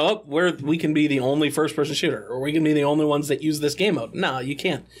 we can be the only first-person shooter, or we can be the only ones that use this game mode. No, you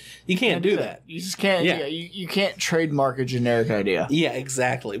can't. You can't do that. You just can't. Yeah, you can't trademark a generic idea. Yeah,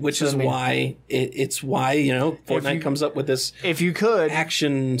 exactly. Which is why it's why Fortnite comes up with this. If you could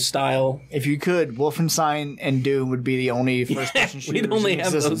action style. If you could, Wolfenstein and Doom would be the only first-person shooters. We'd only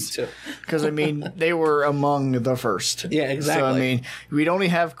have those two. Because they were among the first. Yeah, exactly. So we'd only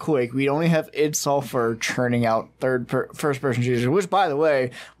have Quake. We'd only have id Software churning out first-person shooters, which, by the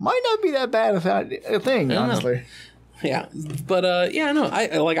way, might not be that bad a thing, honestly. Yeah, but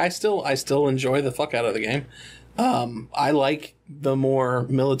I still enjoy the fuck out of the game. I like the more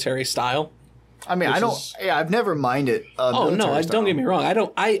military style. I mean, I've never minded. Don't get me wrong.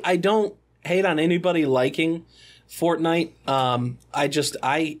 I don't hate on anybody liking Fortnite. I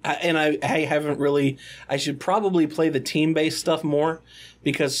haven't really. I should probably play the team based stuff more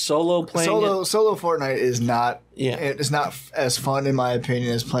because solo Fortnite is not. Yeah, it's not as fun in my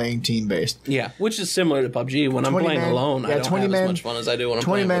opinion as playing team based. Yeah, which is similar to PUBG. When I'm playing alone, I don't have as much fun as I do when I'm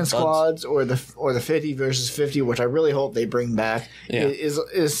playing with 20-man squads or the 50 versus 50, which I really hope they bring back.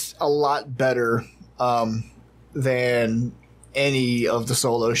 Is a lot better than any of the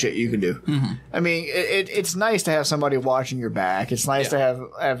solo shit you can do. Mm-hmm. I mean, it's nice to have somebody watching your back. It's nice to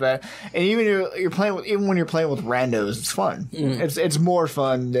have that, and even when you're playing with randos, it's fun. Mm-hmm. It's more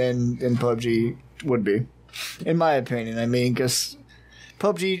fun than PUBG would be, in my opinion. I mean, because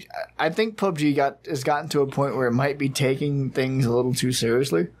PUBG, I think PUBG has gotten to a point where it might be taking things a little too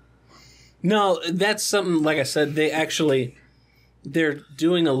seriously. No, that's something. Like I said, they're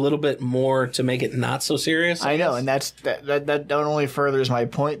doing a little bit more to make it not so serious. I know, and that not only furthers my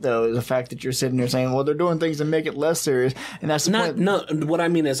point, though, is the fact that you're sitting there saying, well, they're doing things to make it less serious, and that's the point. No, what I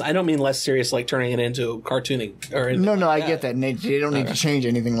mean is, I don't mean less serious like turning it into cartooning or anything. No, I get that. They don't need to change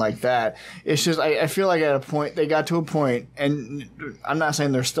anything like that. It's just, I feel like at a point, they got to a point, and I'm not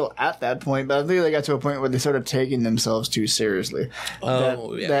saying they're still at that point, but I think they got to a point where they started taking themselves too seriously.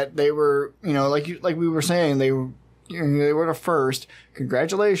 That they were, like we were saying, they were the first.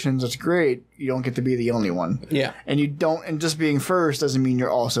 Congratulations, that's great. You don't get to be the only one. Yeah. And just being first doesn't mean you're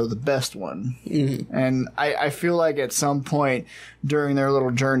also the best one. Mm-hmm. And I feel like at some point during their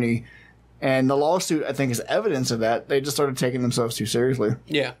little journey, and the lawsuit, I think, is evidence of that, they just started taking themselves too seriously.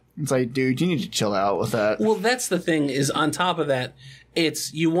 Yeah. It's like, dude, you need to chill out with that. Well, that's the thing, is on top of that,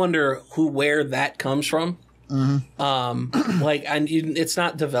 you wonder where that comes from. Mm-hmm. It's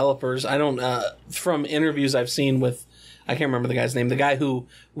not developers. I don't. From interviews I've seen with, I can't remember the guy's name. The guy who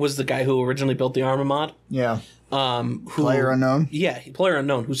originally built the Arma mod. Yeah. Player Unknown. Yeah, Player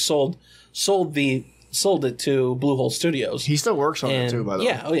Unknown, who sold it to Bluehole Studios. He still works on it too, by the way.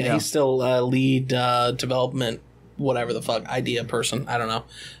 Yeah. Oh yeah. He's still lead development, whatever the fuck, idea person. I don't know.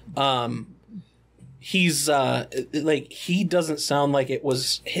 He's he doesn't sound like it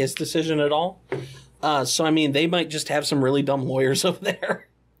was his decision at all. So, I mean, they might just have some really dumb lawyers over there.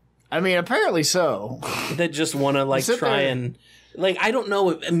 I mean, apparently so. That just want to, try and... I don't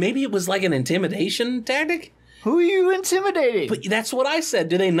know. Maybe it was like an intimidation tactic? Who are you intimidating? But that's what I said.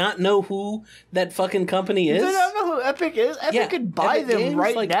 Do they not know who that fucking company is? They don't know who Epic is? Epic could buy Epic them Games,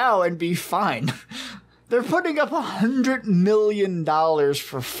 right now and be fine. They're putting up $100 million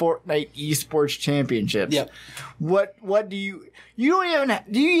for Fortnite Esports Championships. Yep. What do you... do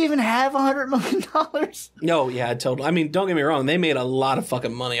you even have $100 million? No, yeah, totally. I mean, don't get me wrong. They made a lot of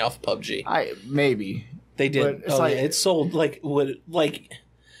fucking money off of PUBG. Maybe. They did. It sold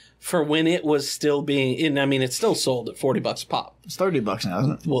for when it was still being, it's still sold at $40 a pop. It's $30 now,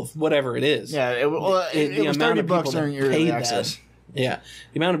 isn't it? Well, whatever it is. Yeah, it was $30 during early access. Yeah,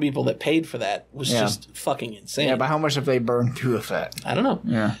 the amount of people that paid for that was just fucking insane. Yeah, but how much have they burned through of that? I don't know.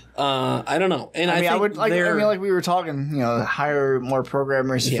 Yeah, I don't know. And I think I would like we were talking. Hire more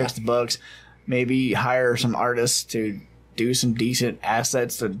programmers to fix the bugs. Maybe hire some artists to do some decent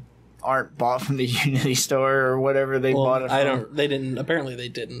assets that aren't bought from the Unity store or whatever they bought it from. Apparently they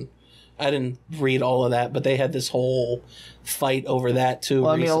didn't. I didn't read all of that, but they had this whole fight over that too.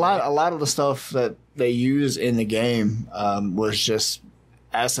 Well, recently. A lot of the stuff that they use in the game was just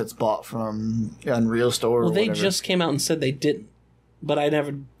assets bought from Unreal Store. Well, or they whatever. just came out and said they didn't. But I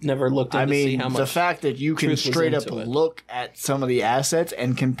never looked in to see how much. The fact that you can straight up look at some of the assets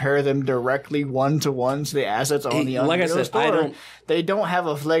and compare them directly one to one to the assets on the Unreal Store, they don't have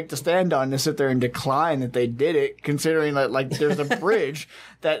a leg to stand on to sit there and decline that they did it, considering that like there's a bridge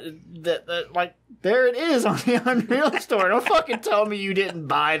that like there it is on the Unreal Store. Don't fucking tell me you didn't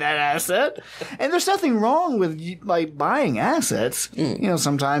buy that asset. And there's nothing wrong with like buying assets. You know,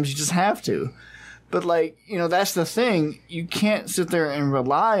 sometimes you just have to. But, like, you know, that's the thing. You can't sit there and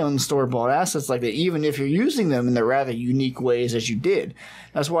rely on store-bought assets like that, even if you're using them in the rather unique ways as you did.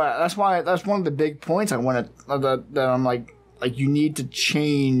 That's one of the big points I want to, that I'm like, you need to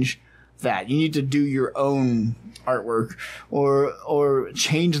change that. You need to do your own artwork or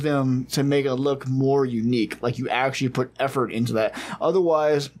change them to make it look more unique. Like, you actually put effort into that.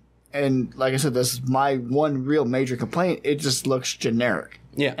 Otherwise, and like I said, this is my one real major complaint, it just looks generic.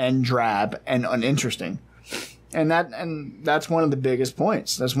 Yeah. And drab and uninteresting. And that's one of the biggest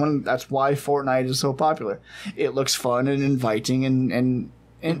points. That's why Fortnite is so popular. It looks fun and inviting and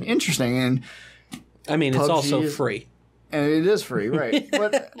interesting, and I mean, it's also free. And it is free, right?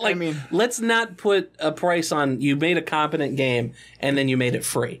 But like, I mean, let's not put a price on you made a competent game and then you made it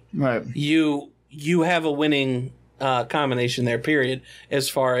free. Right. You have a winning combination there, period, as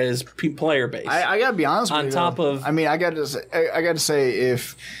far as player base. I gotta be honest with you. On top of, I mean, I gotta say,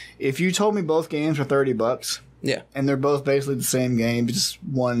 if you told me both games were $30, yeah, and they're both basically the same game, just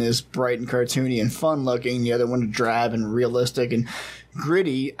one is bright and cartoony and fun looking, the other one is drab and realistic and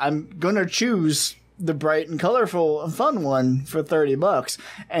gritty, I'm gonna choose the bright and colorful and fun one for $30.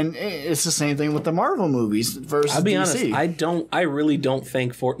 And it's the same thing with the Marvel movies versus I'll be DC. honest, I really don't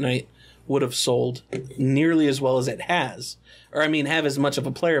think Fortnite would have sold nearly as well as it has, or I mean, have as much of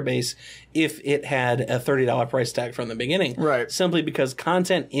a player base if it had a $30 price tag from the beginning. Right. Simply because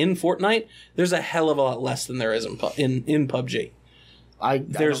content in Fortnite, there's a hell of a lot less than there is in PUBG. I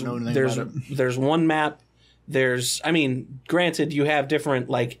don't know anything about it. There's one map. I mean, granted, you have different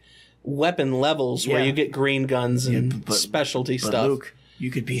like weapon levels where you get green guns and specialty stuff. Luke, you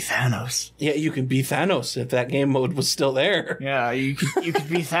could be Thanos. Yeah, you could be Thanos if that game mode was still there. Yeah, you could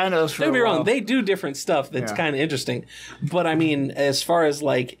be Thanos for Don't a be while. wrong, they do different stuff that's kind of interesting. But I mean, as far as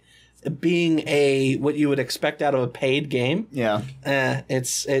like being what you would expect out of a paid game,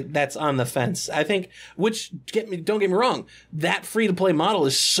 that's on the fence. I think, don't get me wrong, that free to play model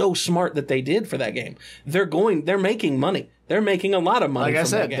is so smart that they did for that game. They're making money. They're making a lot of money. Like I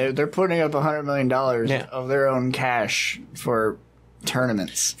said, they're putting up $100 million of their own cash for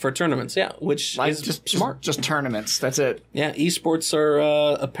tournaments. Yeah, which is just smart. Just tournaments. That's it. Yeah, esports are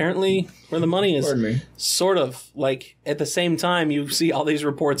apparently where the money is. Pardon me. Sort of. Like, at the same time, you see all these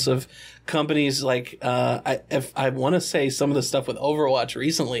reports of companies like, I want to say some of the stuff with Overwatch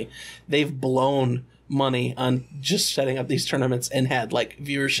recently, they've blown money on just setting up these tournaments and had like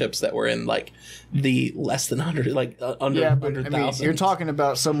viewerships that were in like the less than 100, like under 100,000. I mean, you're talking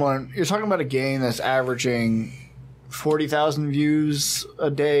about a game that's averaging 40,000 views a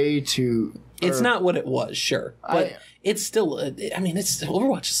day to... It's not what it was, sure. But it's still...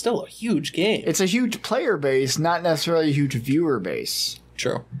 Overwatch is still a huge game. It's a huge player base, not necessarily a huge viewer base.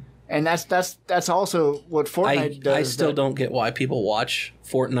 True. And that's also what Fortnite does. I still don't get why people watch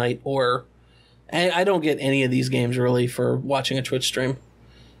Fortnite or... I don't get any of these games, really, for watching a Twitch stream.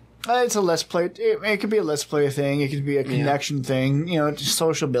 It's a let's play. It could be a let's play thing. It could be a connection thing. You know, just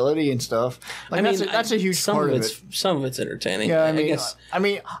sociability and stuff. Like, I mean, that's a huge part of it. Some of it's entertaining. Yeah, I guess.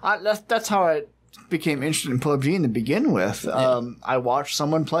 That's how I became interested in PUBG to begin with. I watched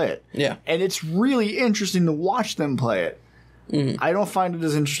someone play it. Yeah, and it's really interesting to watch them play it. Mm-hmm. I don't find it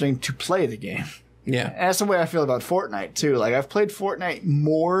as interesting to play the game. Yeah, and that's the way I feel about Fortnite too. Like, I've played Fortnite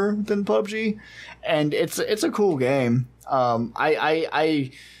more than PUBG, and it's a cool game.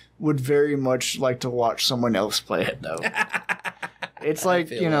 I would very much like to watch someone else play it though. It's like,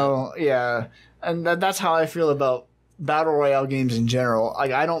 and that's how I feel about battle royale games in general.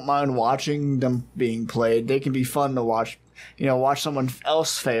 Like, I don't mind watching them being played. They can be fun to watch. Watch someone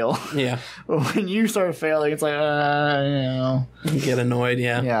else fail. Yeah. But when you start failing, it's like, you get annoyed.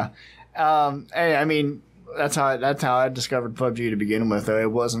 Yeah. Yeah. I mean, that's how I discovered PUBG to begin with. Though. It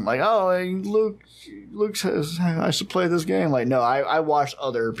wasn't like, Luke says I should play this game. Like, no, I watched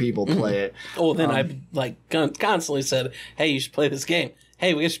other people play it. Oh, then I constantly said, "Hey, you should play this game.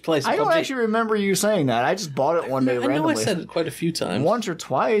 Hey, we should play some PUBG." I don't actually remember you saying that. I just bought it one day randomly. I know I said it quite a few times, once or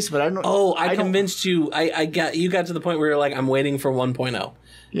twice, but I don't. Oh, I convinced you. You got to the point where you're like, "I'm waiting for 1.0."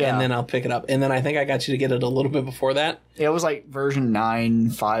 Yeah. and then I'll pick it up. And then I think I got you to get it a little bit before that. Yeah, it was like version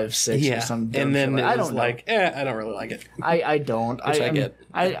 9.5.6 or something. And then I it was don't like, I don't really like it. I don't. Which I get.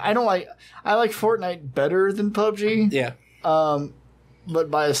 I don't like. I like Fortnite better than PUBG. Yeah.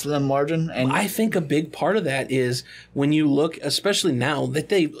 But by a slim margin. And I think a big part of that is when you look, especially now that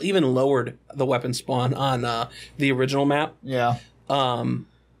they even lowered the weapon spawn on the original map. Yeah.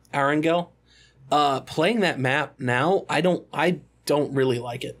 Arangel. Playing that map now, I don't really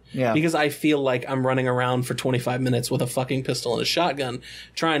like it. Yeah. Because I feel like I'm running around for 25 minutes with a fucking pistol and a shotgun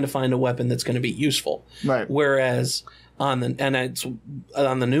trying to find a weapon that's going to be useful. Right. Whereas on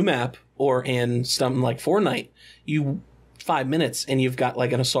the new map or in something like Fortnite, 5 minutes and you've got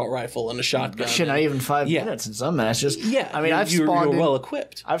like an assault rifle and a shotgun. Shit, not even 5 minutes in some matches. Yeah. I mean, you're well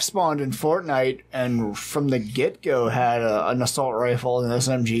equipped. I've spawned in Fortnite and from the get-go had an assault rifle, an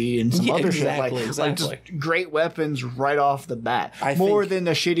SMG, and some other shit. Like just great weapons right off the bat. More than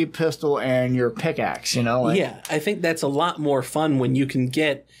the shitty pistol and your pickaxe, you know? Yeah, I think that's a lot more fun when you can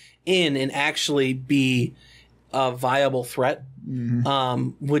get in and actually be a viable threat.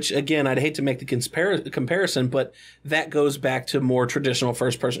 Mm-hmm. Which again, I'd hate to make the comparison, but that goes back to more traditional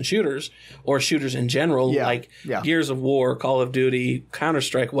first-person shooters or shooters in general, like Gears of War, Call of Duty,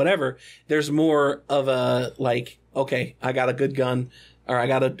 Counter-Strike, whatever. There's more of a like, okay, I got a good gun, or I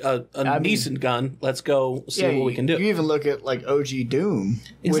got a decent gun. Let's go see what we can do. You even look at like OG Doom.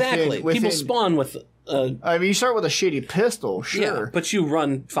 Exactly, people spawn with. I mean, you start with a shitty pistol, sure, but you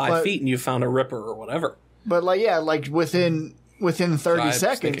run 5 feet and you found a Ripper or whatever. But like within 30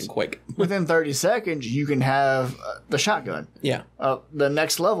 seconds, within 30 seconds, you can have the shotgun. Yeah. The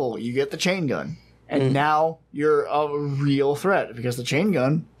next level, you get the chain gun. And now you're a real threat because the chain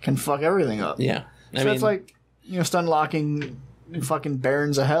gun can fuck everything up. Yeah. So it's like, stun locking fucking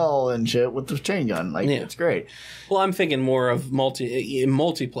Barons of Hell and shit with the chain gun. Like, it's great. Well, I'm thinking more of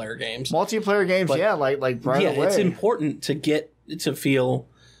multiplayer games. Multiplayer games, but, like right away. It's important to get to feel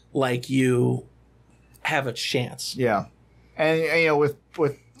like you have a chance. Yeah. And with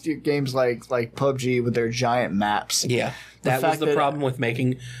games like PUBG with their giant maps. Yeah. That was the problem with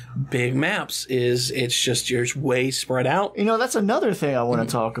making big maps is it's just you're way spread out. That's another thing I want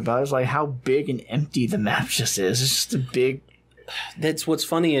to talk about is like how big and empty the map just is. It's just a big... That's what's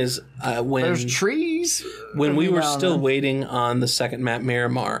funny is when... There's trees. When we were still waiting on the second map,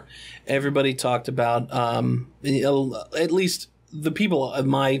 Miramar, everybody talked about, at least the people of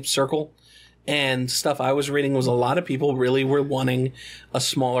my circle, and stuff I was reading was a lot of people really were wanting a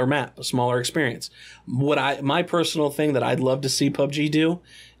smaller map, a smaller experience. My personal thing that I'd love to see PUBG do,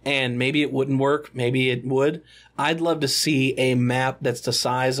 and maybe it wouldn't work, maybe it would, I'd love to see a map that's the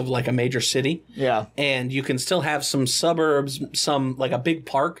size of like a major city. Yeah. And you can still have some suburbs, some like a big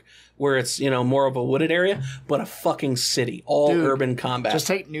park where it's, more of a wooded area, but a fucking city, all urban combat. Just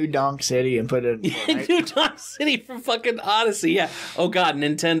take New Donk City and put it in. Right? New Donk City from fucking Odyssey, yeah. Oh god,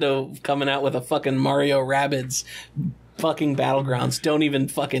 Nintendo coming out with a fucking Mario Rabbids fucking Battlegrounds. Don't even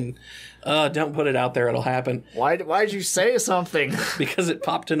fucking, don't put it out there, it'll happen. Why'd you say something? Because it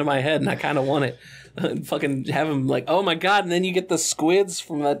popped into my head and I kind of want it. Fucking have them like, oh my god, and then you get the squids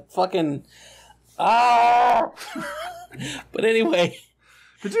from that fucking, But anyway...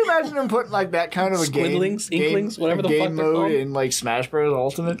 Could you imagine them putting like that kind of a Inklings, whatever the fuck game mode in like Smash Bros.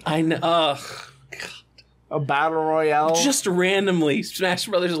 Ultimate? I know. God. A battle royale. Just randomly, Smash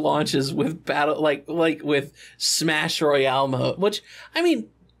Brothers launches with with Smash Royale mode. Which I mean,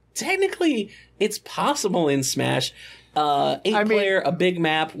 technically, it's possible in Smash. 8-player, a big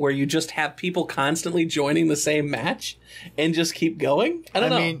map where you just have people constantly joining the same match and just keep going. I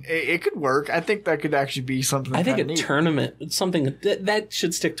don't know. I mean, it could work. I think that could actually be something. I think a tournament, something that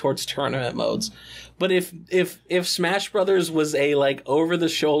should stick towards tournament modes. But if Smash Brothers was a like over the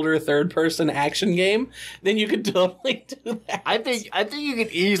shoulder third person action game, then you could totally do that. I think you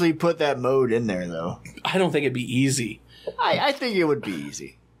could easily put that mode in there though. I don't think it'd be easy. I think it would be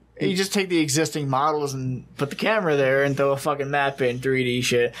easy. You just take the existing models and put the camera there and throw a fucking map in 3D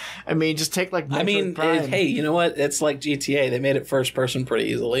shit. I mean, just take like... hey, you know what? It's like GTA. They made it first person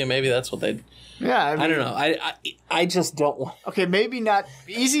pretty easily. Maybe that's what they'd... Yeah, I don't know. I just don't want... Okay, maybe not...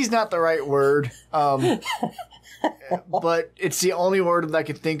 Easy's not the right word. But it's the only word that I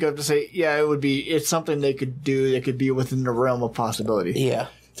could think of to say, yeah, it would be... It's something they could do that could be within the realm of possibility. Yeah.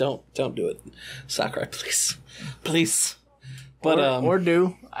 Don't do it. Sakurai, please. Please. But or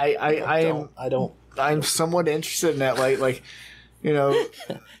do I'm somewhat interested in that, like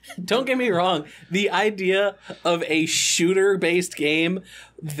Don't get me wrong. The idea of a shooter-based game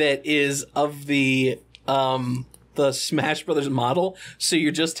that is of the the Smash Brothers model, so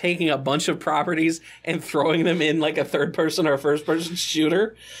you're just taking a bunch of properties and throwing them in like a third person or a first person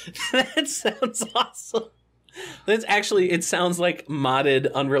shooter. That sounds awesome. That's actually, it sounds like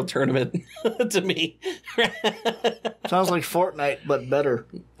modded Unreal Tournament to me. Sounds like Fortnite, but better.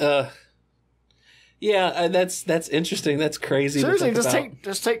 Yeah, that's interesting. That's crazy. Seriously,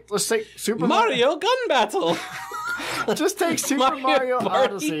 let's take Super Mario Gun Battle. Just take Super Mario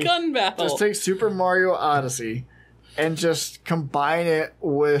Odyssey. Gun Battle. Just take Super Mario Odyssey and just combine it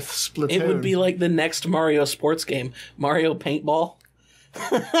with Splatoon. It would be like the next Mario sports game, Mario Paintball.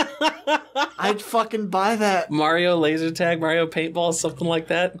 I'd fucking buy that. Mario Laser Tag, Mario Paintball, something like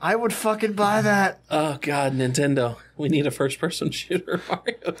that. I would fucking buy that. Oh god, Nintendo. We need a first-person shooter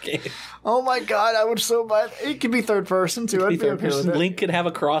Mario game. Oh my god, I would so buy it. It could be third person too. I'd be okay with it. Link could have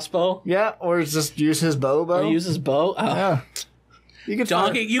a crossbow. Yeah, or just use his bow. Or use his bow. Oh. Yeah.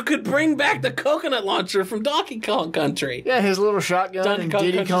 You could bring back the coconut launcher from Donkey Kong Country. Yeah, his little shotgun Donkey and Kong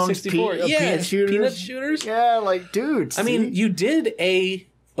Diddy Country Kong's 64. peanut shooters. Peanut shooters. Yeah, like dude. I mean, you did a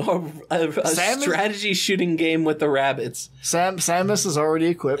strategy shooting game with the rabbits. Samus is already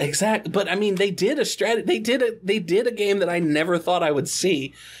equipped. Exactly, but I mean, they did a They did a game that I never thought I would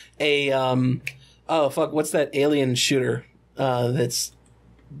see. What's that alien shooter? That's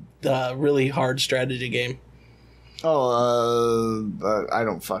the really hard strategy game. I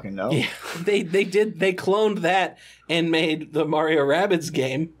don't fucking know. Yeah, they cloned that and made the Mario Rabbids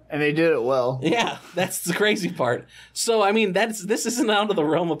game. And they did it well. Yeah, that's the crazy part. So, I mean, this isn't out of the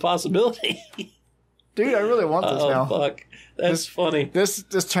realm of possibility. Dude, I really want this now. Oh, fuck. That's funny. This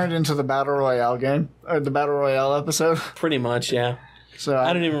turned into the Battle Royale game, or the Battle Royale episode. Pretty much, yeah. So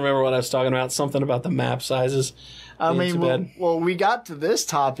I don't even remember what I was talking about. Something about the map sizes. I mean, we got to this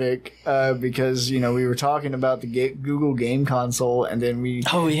topic because, we were talking about the Google Game Console, and then we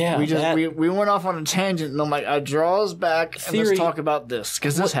went off on a tangent, and I'm like, I draw us back, and let's talk about this,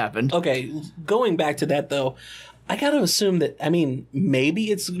 because this happened. Okay, going back to that, though, I got to assume that, I mean,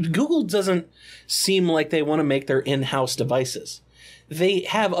 maybe Google doesn't seem like they want to make their in-house devices. They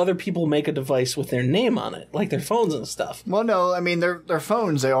have other people make a device with their name on it, like their phones and stuff. Well, no, I mean, their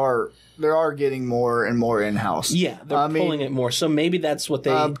phones, they are getting more and more in-house. Yeah, they're pulling it more. So maybe that's what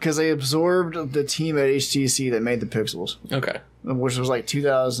they... because they absorbed the team at HTC that made the Pixels. Okay. Which was like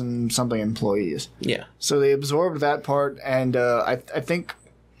 2,000-something employees. Yeah. So they absorbed that part, and I think...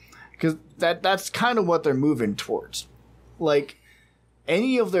 Because that's kind of what they're moving towards. Like,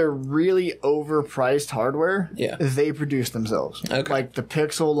 any of their really overpriced hardware, they produce themselves. Okay. Like the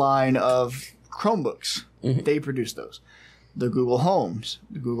Pixel line of Chromebooks, they produce those. The Google Homes,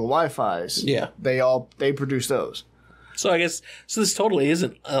 the Google Wi-Fi's, they produce those. So I guess this totally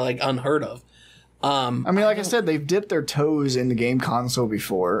isn't like unheard of. I mean, like I said, they've dipped their toes in the game console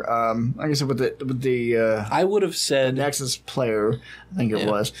before. Like I said, with the I would have said Nexus Player, I think it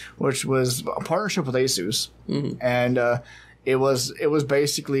was, which was a partnership with Asus, and it was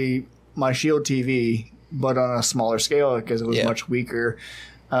basically my Shield TV, but on a smaller scale because it was much weaker,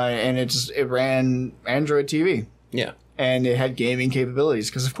 and it ran Android TV. Yeah. And it had gaming capabilities,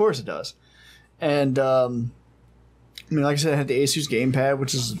 because of course it does. And, I mean, like I said, it had the Asus gamepad,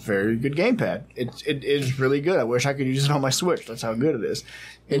 which is a very good gamepad. It is really good. I wish I could use it on my Switch. That's how good it is.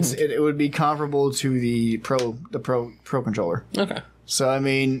 It would be comparable to the Pro controller. Okay. So, I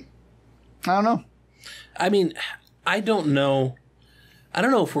mean, I don't know. I mean, I don't know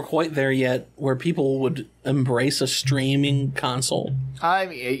if we're quite there yet where people would embrace a streaming console. I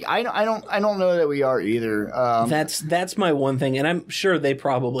mean, I don't know that we are either. That's my one thing, and I'm sure they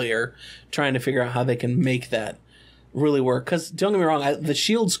probably are trying to figure out how they can make that really work. Because don't get me wrong, the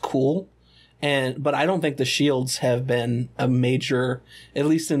Shield's cool, but I don't think the Shields have been a major, at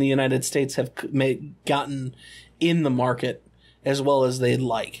least in the United States, have gotten in the market as well as they'd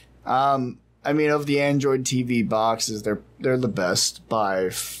like. I mean, of the Android TV boxes, they're the best by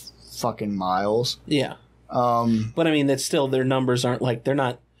fucking miles. Yeah. But I mean, that's still, their numbers aren't like, they're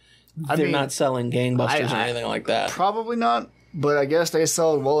not selling gangbusters or anything like that. Probably not, but I guess they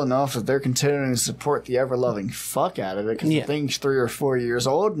sell it well enough that they're continuing to support the ever-loving fuck out of it, because the thing's 3 or 4 years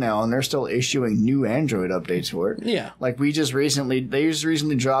old now, and they're still issuing new Android updates for it. Yeah. Like, they just recently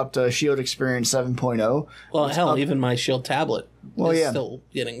dropped Shield Experience 7.0. Well, hell, even my Shield tablet is still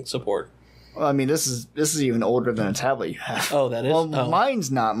getting support. Well, I mean, this is even older than a tablet you have. Oh, that is? Well, mine's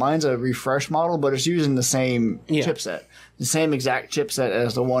not. Mine's a refresh model, but it's using the same chipset. The same exact chipset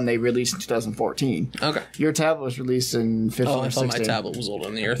as the one they released in 2014. Okay. Your tablet was released in 15 or 16. Oh, I thought my tablet was older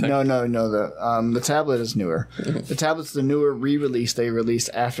than the thing. No. The tablet is newer. The tablet's the newer re-release they released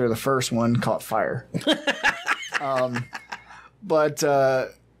after the first one caught fire.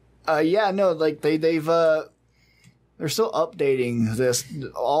 They've they're still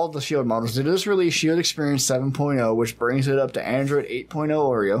updating all the Shield models. They just released Shield Experience 7.0, which brings it up to Android 8.0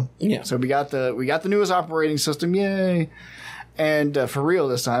 Oreo. Yeah. So we got the newest operating system, yay! And for real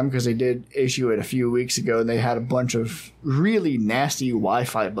this time, because they did issue it a few weeks ago, and they had a bunch of really nasty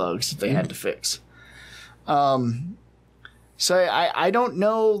Wi-Fi bugs that they had to fix. So I don't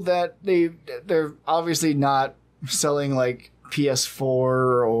know that they're obviously not selling like PS4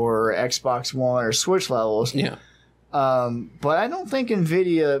 or Xbox One or Switch levels. Yeah. But I don't think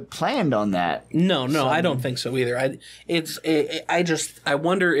Nvidia planned on that. No, I don't think so either. I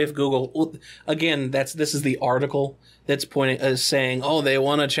wonder if Google, again, this is the article that's saying, oh, they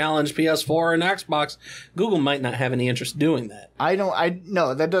want to challenge PS4 and Xbox. Google might not have any interest doing that.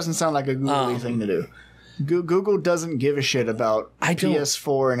 No, that doesn't sound like a Google thing to do. Google doesn't give a shit about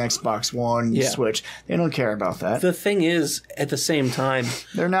PS4 and Xbox One, Switch. They don't care about that. The thing is, at the same time,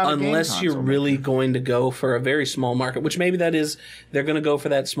 they're not unless you're really going to go for a very small market, which maybe that is, they're going to go for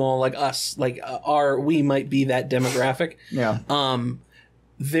that small, like us, like we might be that demographic. Yeah.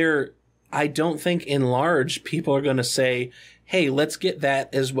 I don't think in large people are going to say, hey, let's get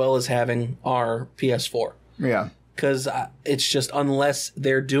that as well as having our PS4. Yeah. Because it's just, unless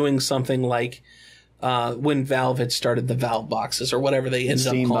they're doing something like when Valve had started the Valve boxes or whatever they ended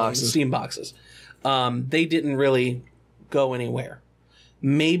up calling the Steam boxes, they didn't really go anywhere.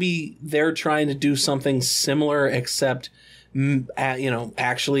 Maybe they're trying to do something similar, except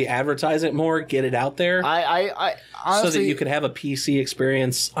actually advertise it more, get it out there. I honestly, so that you could have a PC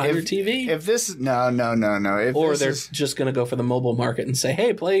experience on your TV. If this no. Or they're just going to go for the mobile market and say,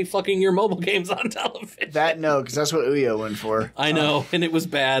 hey, play fucking your mobile games on television. Because that's what Ouya went for. I know, and it was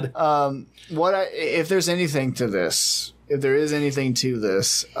bad. If there's anything to this, if there is anything to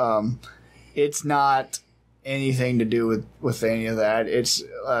this, it's not anything to do with any of that. It's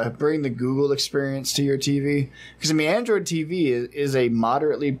bring the Google experience to your TV. Because I mean, Android TV is a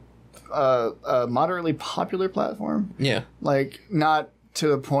moderately popular platform. Yeah, like not to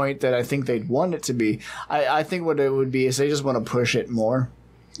the point that I think they'd want it to be. I think what it would be is they just want to push it more.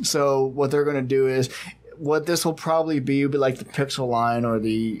 So what they're going to do is, what this will probably be like the Pixel line or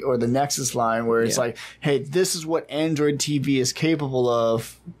the Nexus line, where it's like, hey, this is what Android TV is capable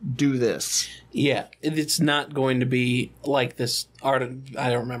of. Do this. Yeah, it's not going to be like this art. I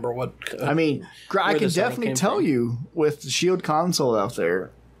don't remember what. I mean, I can definitely tell you with the Shield console out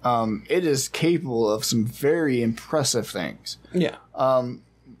there, it is capable of some very impressive things. Yeah.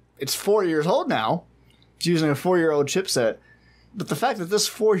 It's 4 years old now. It's using a 4-year-old chipset. But the fact that this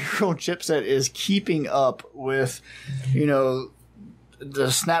 4-year-old chipset is keeping up with,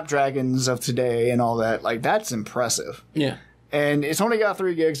 the Snapdragons of today and all that, like, that's impressive. Yeah. And it's only got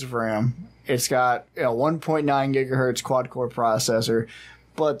 3 gigs of RAM. It's got 1.9 gigahertz quad-core processor.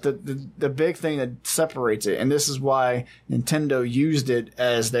 But the big thing that separates it, and this is why Nintendo used it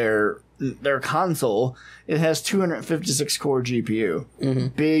as their console, it has 256 core GPU. Mm-hmm.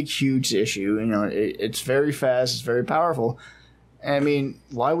 Big, huge issue. It's very fast. It's very powerful. I mean,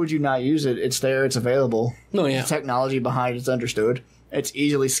 why would you not use it? It's there. It's available. Oh, yeah. The technology behind it's understood. It's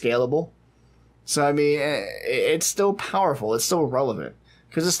easily scalable. So, I mean, it's still powerful. It's still relevant.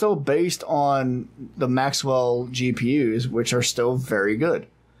 Because it's still based on the Maxwell GPUs, which are still very good.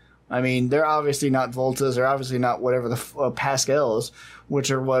 I mean, they're obviously not Voltas. They're obviously not whatever the Pascals,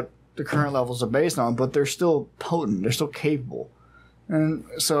 which are what the current levels are based on. But they're still potent. They're still capable. And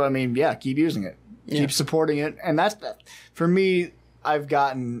so, I mean, yeah, keep using it. Yeah. Keep supporting it. And that's, for me, I've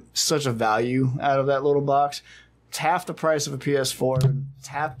gotten such a value out of that little box. It's half the price of a PS4. It's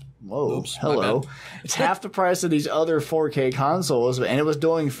half... Whoa, oops, hello. It's half the price of these other 4K consoles, and it was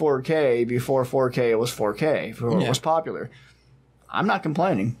doing 4K before 4K was 4K, before it was popular. I'm not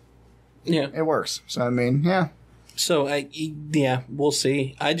complaining. Yeah. It works. So, I mean, yeah. So, we'll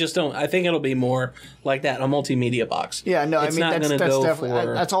see. I just don't... I think it'll be more like that, a multimedia box. Yeah, no, it's that's definitely...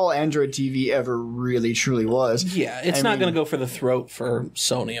 That's all Android TV ever really, truly was. Yeah, it's not going to go for the throat for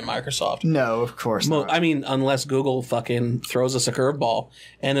Sony and Microsoft. No, of course not. I mean, unless Google fucking throws us a curveball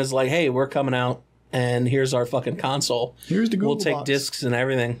and is like, hey, we're coming out, and here's our fucking console. Here's the Google We'll take box. discs and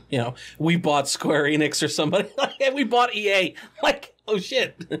everything. We bought Square Enix or somebody. We bought EA. Like, oh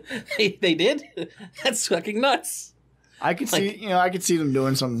shit, they did? That's fucking nuts. I could see them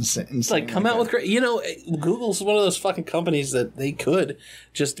doing something insane. It's like, come out with great. Google's one of those fucking companies that they could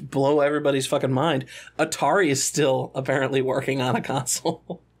just blow everybody's fucking mind. Atari is still apparently working on a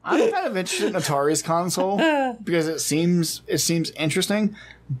console. I'm kind of interested in Atari's console because it seems interesting,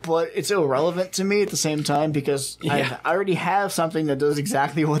 but it's irrelevant to me at the same time because I already have something that does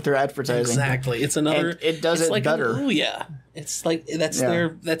exactly what they're advertising. Exactly, it's another. And it does it like better. Oh yeah. It's like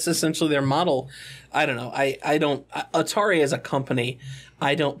that's essentially their model. I don't know. Atari as a company,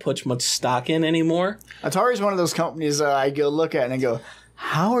 I don't put much stock in anymore. Atari is one of those companies that I go look at and I go,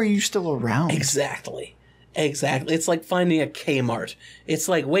 how are you still around? Exactly. It's like finding a Kmart. It's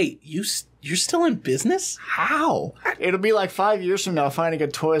like, wait, you're still in business? How? It'll be like 5 years from now finding a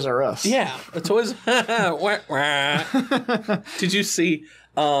Toys R Us. Yeah, a Toys. Wah, wah. Did you see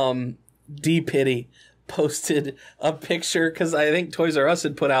D Pity posted a picture, because I think Toys R Us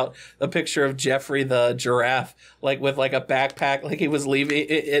had put out a picture of Jeffrey the giraffe, like with like a backpack, like he was leaving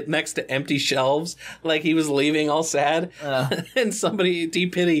it next to empty shelves, like he was leaving all sad. And somebody, D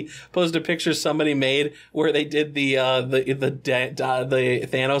Pity, posted a picture somebody made where they did the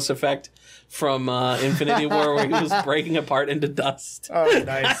Thanos effect from Infinity War, where he was breaking apart into dust. Oh,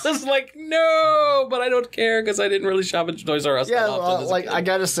 nice. I was like, no, but I don't care because I didn't really shop at Toys R Us that often. Like I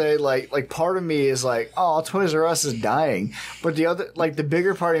gotta say, like part of me is like, oh, Toys R Us is dying, but the other, like the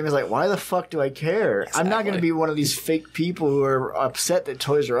bigger part of me is like, why the fuck do I care? Exactly. I'm not gonna be one of these fake people who are upset that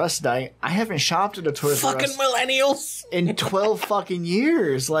Toys R Us is dying. I haven't shopped at a Toys R Us fucking millennials in 12 fucking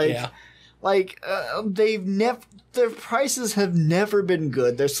years. Like, yeah. Their prices have never been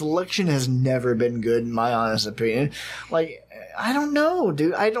good. Their selection has never been good, in my honest opinion. Like, I don't know,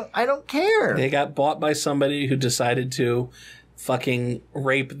 dude. I don't care. They got bought by somebody who decided to fucking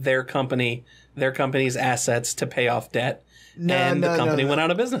rape their company's assets to pay off debt. The company went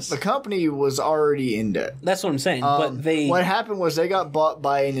out of business. The company was already in debt. That's what I'm saying. But what happened was they got bought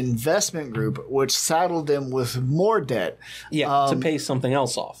by an investment group, which saddled them with more debt. Yeah, to pay something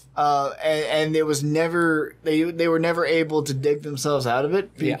else off. And it was never they were never able to dig themselves out of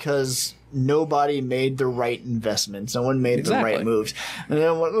it because nobody made the right investments. No one made the right moves. And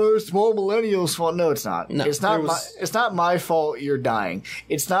then small millennials' fault. No, it's not. No, it's not my fault you're dying.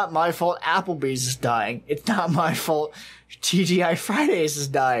 It's not my fault Applebee's is dying. It's not my fault TGI Fridays is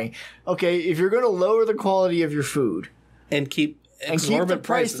dying. Okay, if you're going to lower the quality of your food and keep the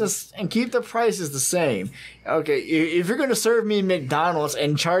prices the same. Okay, if you're going to serve me McDonald's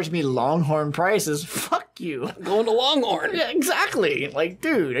and charge me Longhorn prices, fuck you. I'm going to Longhorn. Yeah, exactly. Like,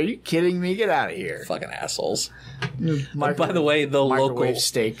 dude, are you kidding me? Get out of here. Fucking assholes. By the way, the local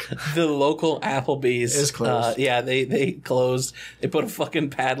steak, the local Applebee's is closed. They closed. They put a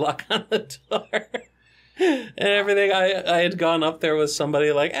fucking padlock on the door. And everything, I had gone up there with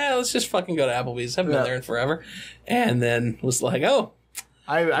somebody like, let's just fucking go to Applebee's. Haven't been there in forever. And then was like, oh.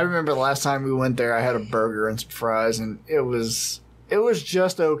 I remember the last time we went there, I had a burger and some fries, and it was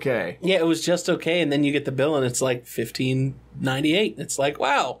just okay. Yeah, it was just okay. And then you get the bill, and it's like $15.98. It's like,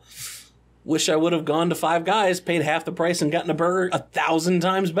 wow. Wish I would have gone to Five Guys, paid half the price, and gotten a burger 1,000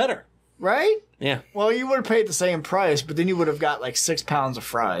 times better. Right? Yeah. Well, you would have paid the same price, but then you would have got like 6 pounds of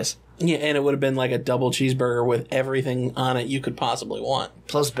fries. Yeah, and it would have been like a double cheeseburger with everything on it you could possibly want.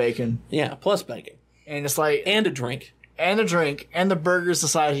 Plus bacon. Yeah, plus bacon. And it's like... And a drink. And the burger's the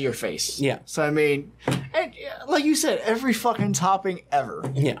size of your face. Yeah. So, I mean, and like you said, every fucking topping ever.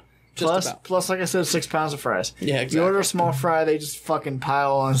 Yeah. Plus, like I said, 6 pounds of fries. Yeah, exactly. You order a small fry, they just fucking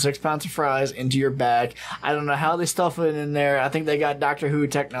pile on 6 pounds of fries into your bag. I don't know how they stuff it in there. I think they got Doctor Who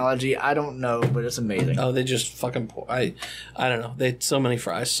technology. I don't know, but it's amazing. Oh, they just fucking pour. I don't know. They had so many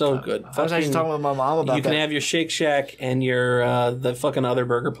fries. So good. I was actually talking with my mom about that. You can have your Shake Shack and your the fucking other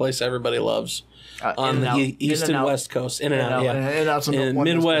burger place everybody loves. On the east and west coast. In-N-Out, yeah. In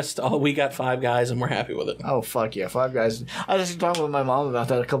Midwest, we got Five Guys, and we're happy with it. Oh, fuck yeah, Five Guys. I was actually talking with my mom about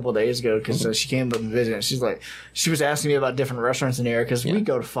that a couple of days ago, because she came up and visited, and she was asking me about different restaurants in the area, because we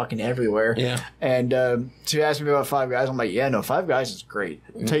go to fucking everywhere. Yeah. And she asked me about Five Guys. I'm like, yeah, no, Five Guys is great.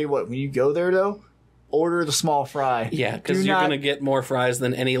 I'll tell you what, when you go there, though, order the small fry. Yeah, because you're going to get more fries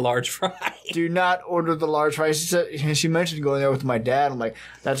than any large fry. Do not order the large fries. She mentioned going there with my dad. I'm like,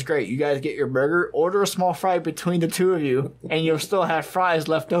 that's great. You guys get your burger, order a small fry between the two of you, and you'll still have fries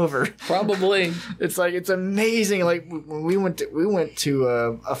left over. Probably. It's like, it's amazing. Like, when we went to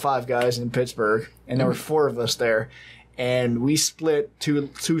a Five Guys in Pittsburgh, and there were 4 of us there, and we split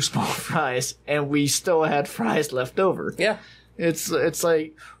two small fries, and we still had fries left over. Yeah. It's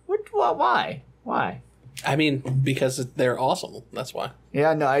like, why? Why? I mean, because they're awesome. That's why.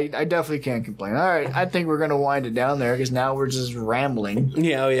 Yeah, no, I definitely can't complain. All right, I think we're going to wind it down there, because now we're just rambling.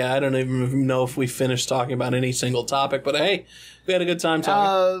 Yeah, I don't even know if we finished talking about any single topic, but hey, we had a good time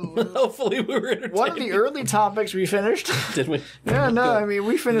talking. Hopefully we were entertained. One of the early topics we finished. Did we? Yeah, no, I mean,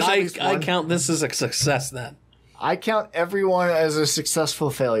 we finished at least one. I count this as a success then.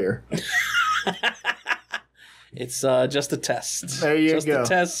 It's just a test. There you just go. A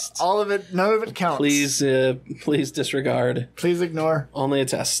test. All of it, none of it counts. Please disregard. Please ignore. Only a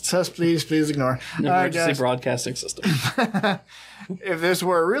test. Test, please ignore. Emergency broadcasting system. If this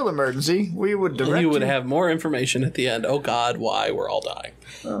were a real emergency, we would direct you would have more information at the end. Oh God, why we're all dying?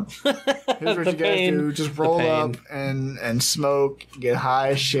 Oh. Here's what you guys do: just roll up and smoke, get high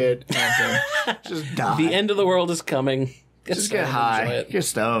as shit, and just die. The end of the world is coming. Just get high, get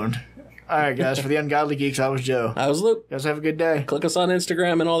stoned. All right, guys. For the Ungodly Geeks, I was Joe. I was Luke. You guys have a good day. Click us on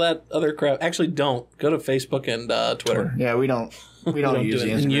Instagram and all that other crap. Actually, don't go to Facebook and Twitter. Yeah, we don't use the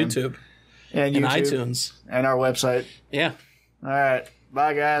Instagram. And YouTube. And iTunes. And our website. Yeah. All right.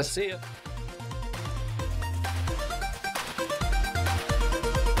 Bye, guys. See ya.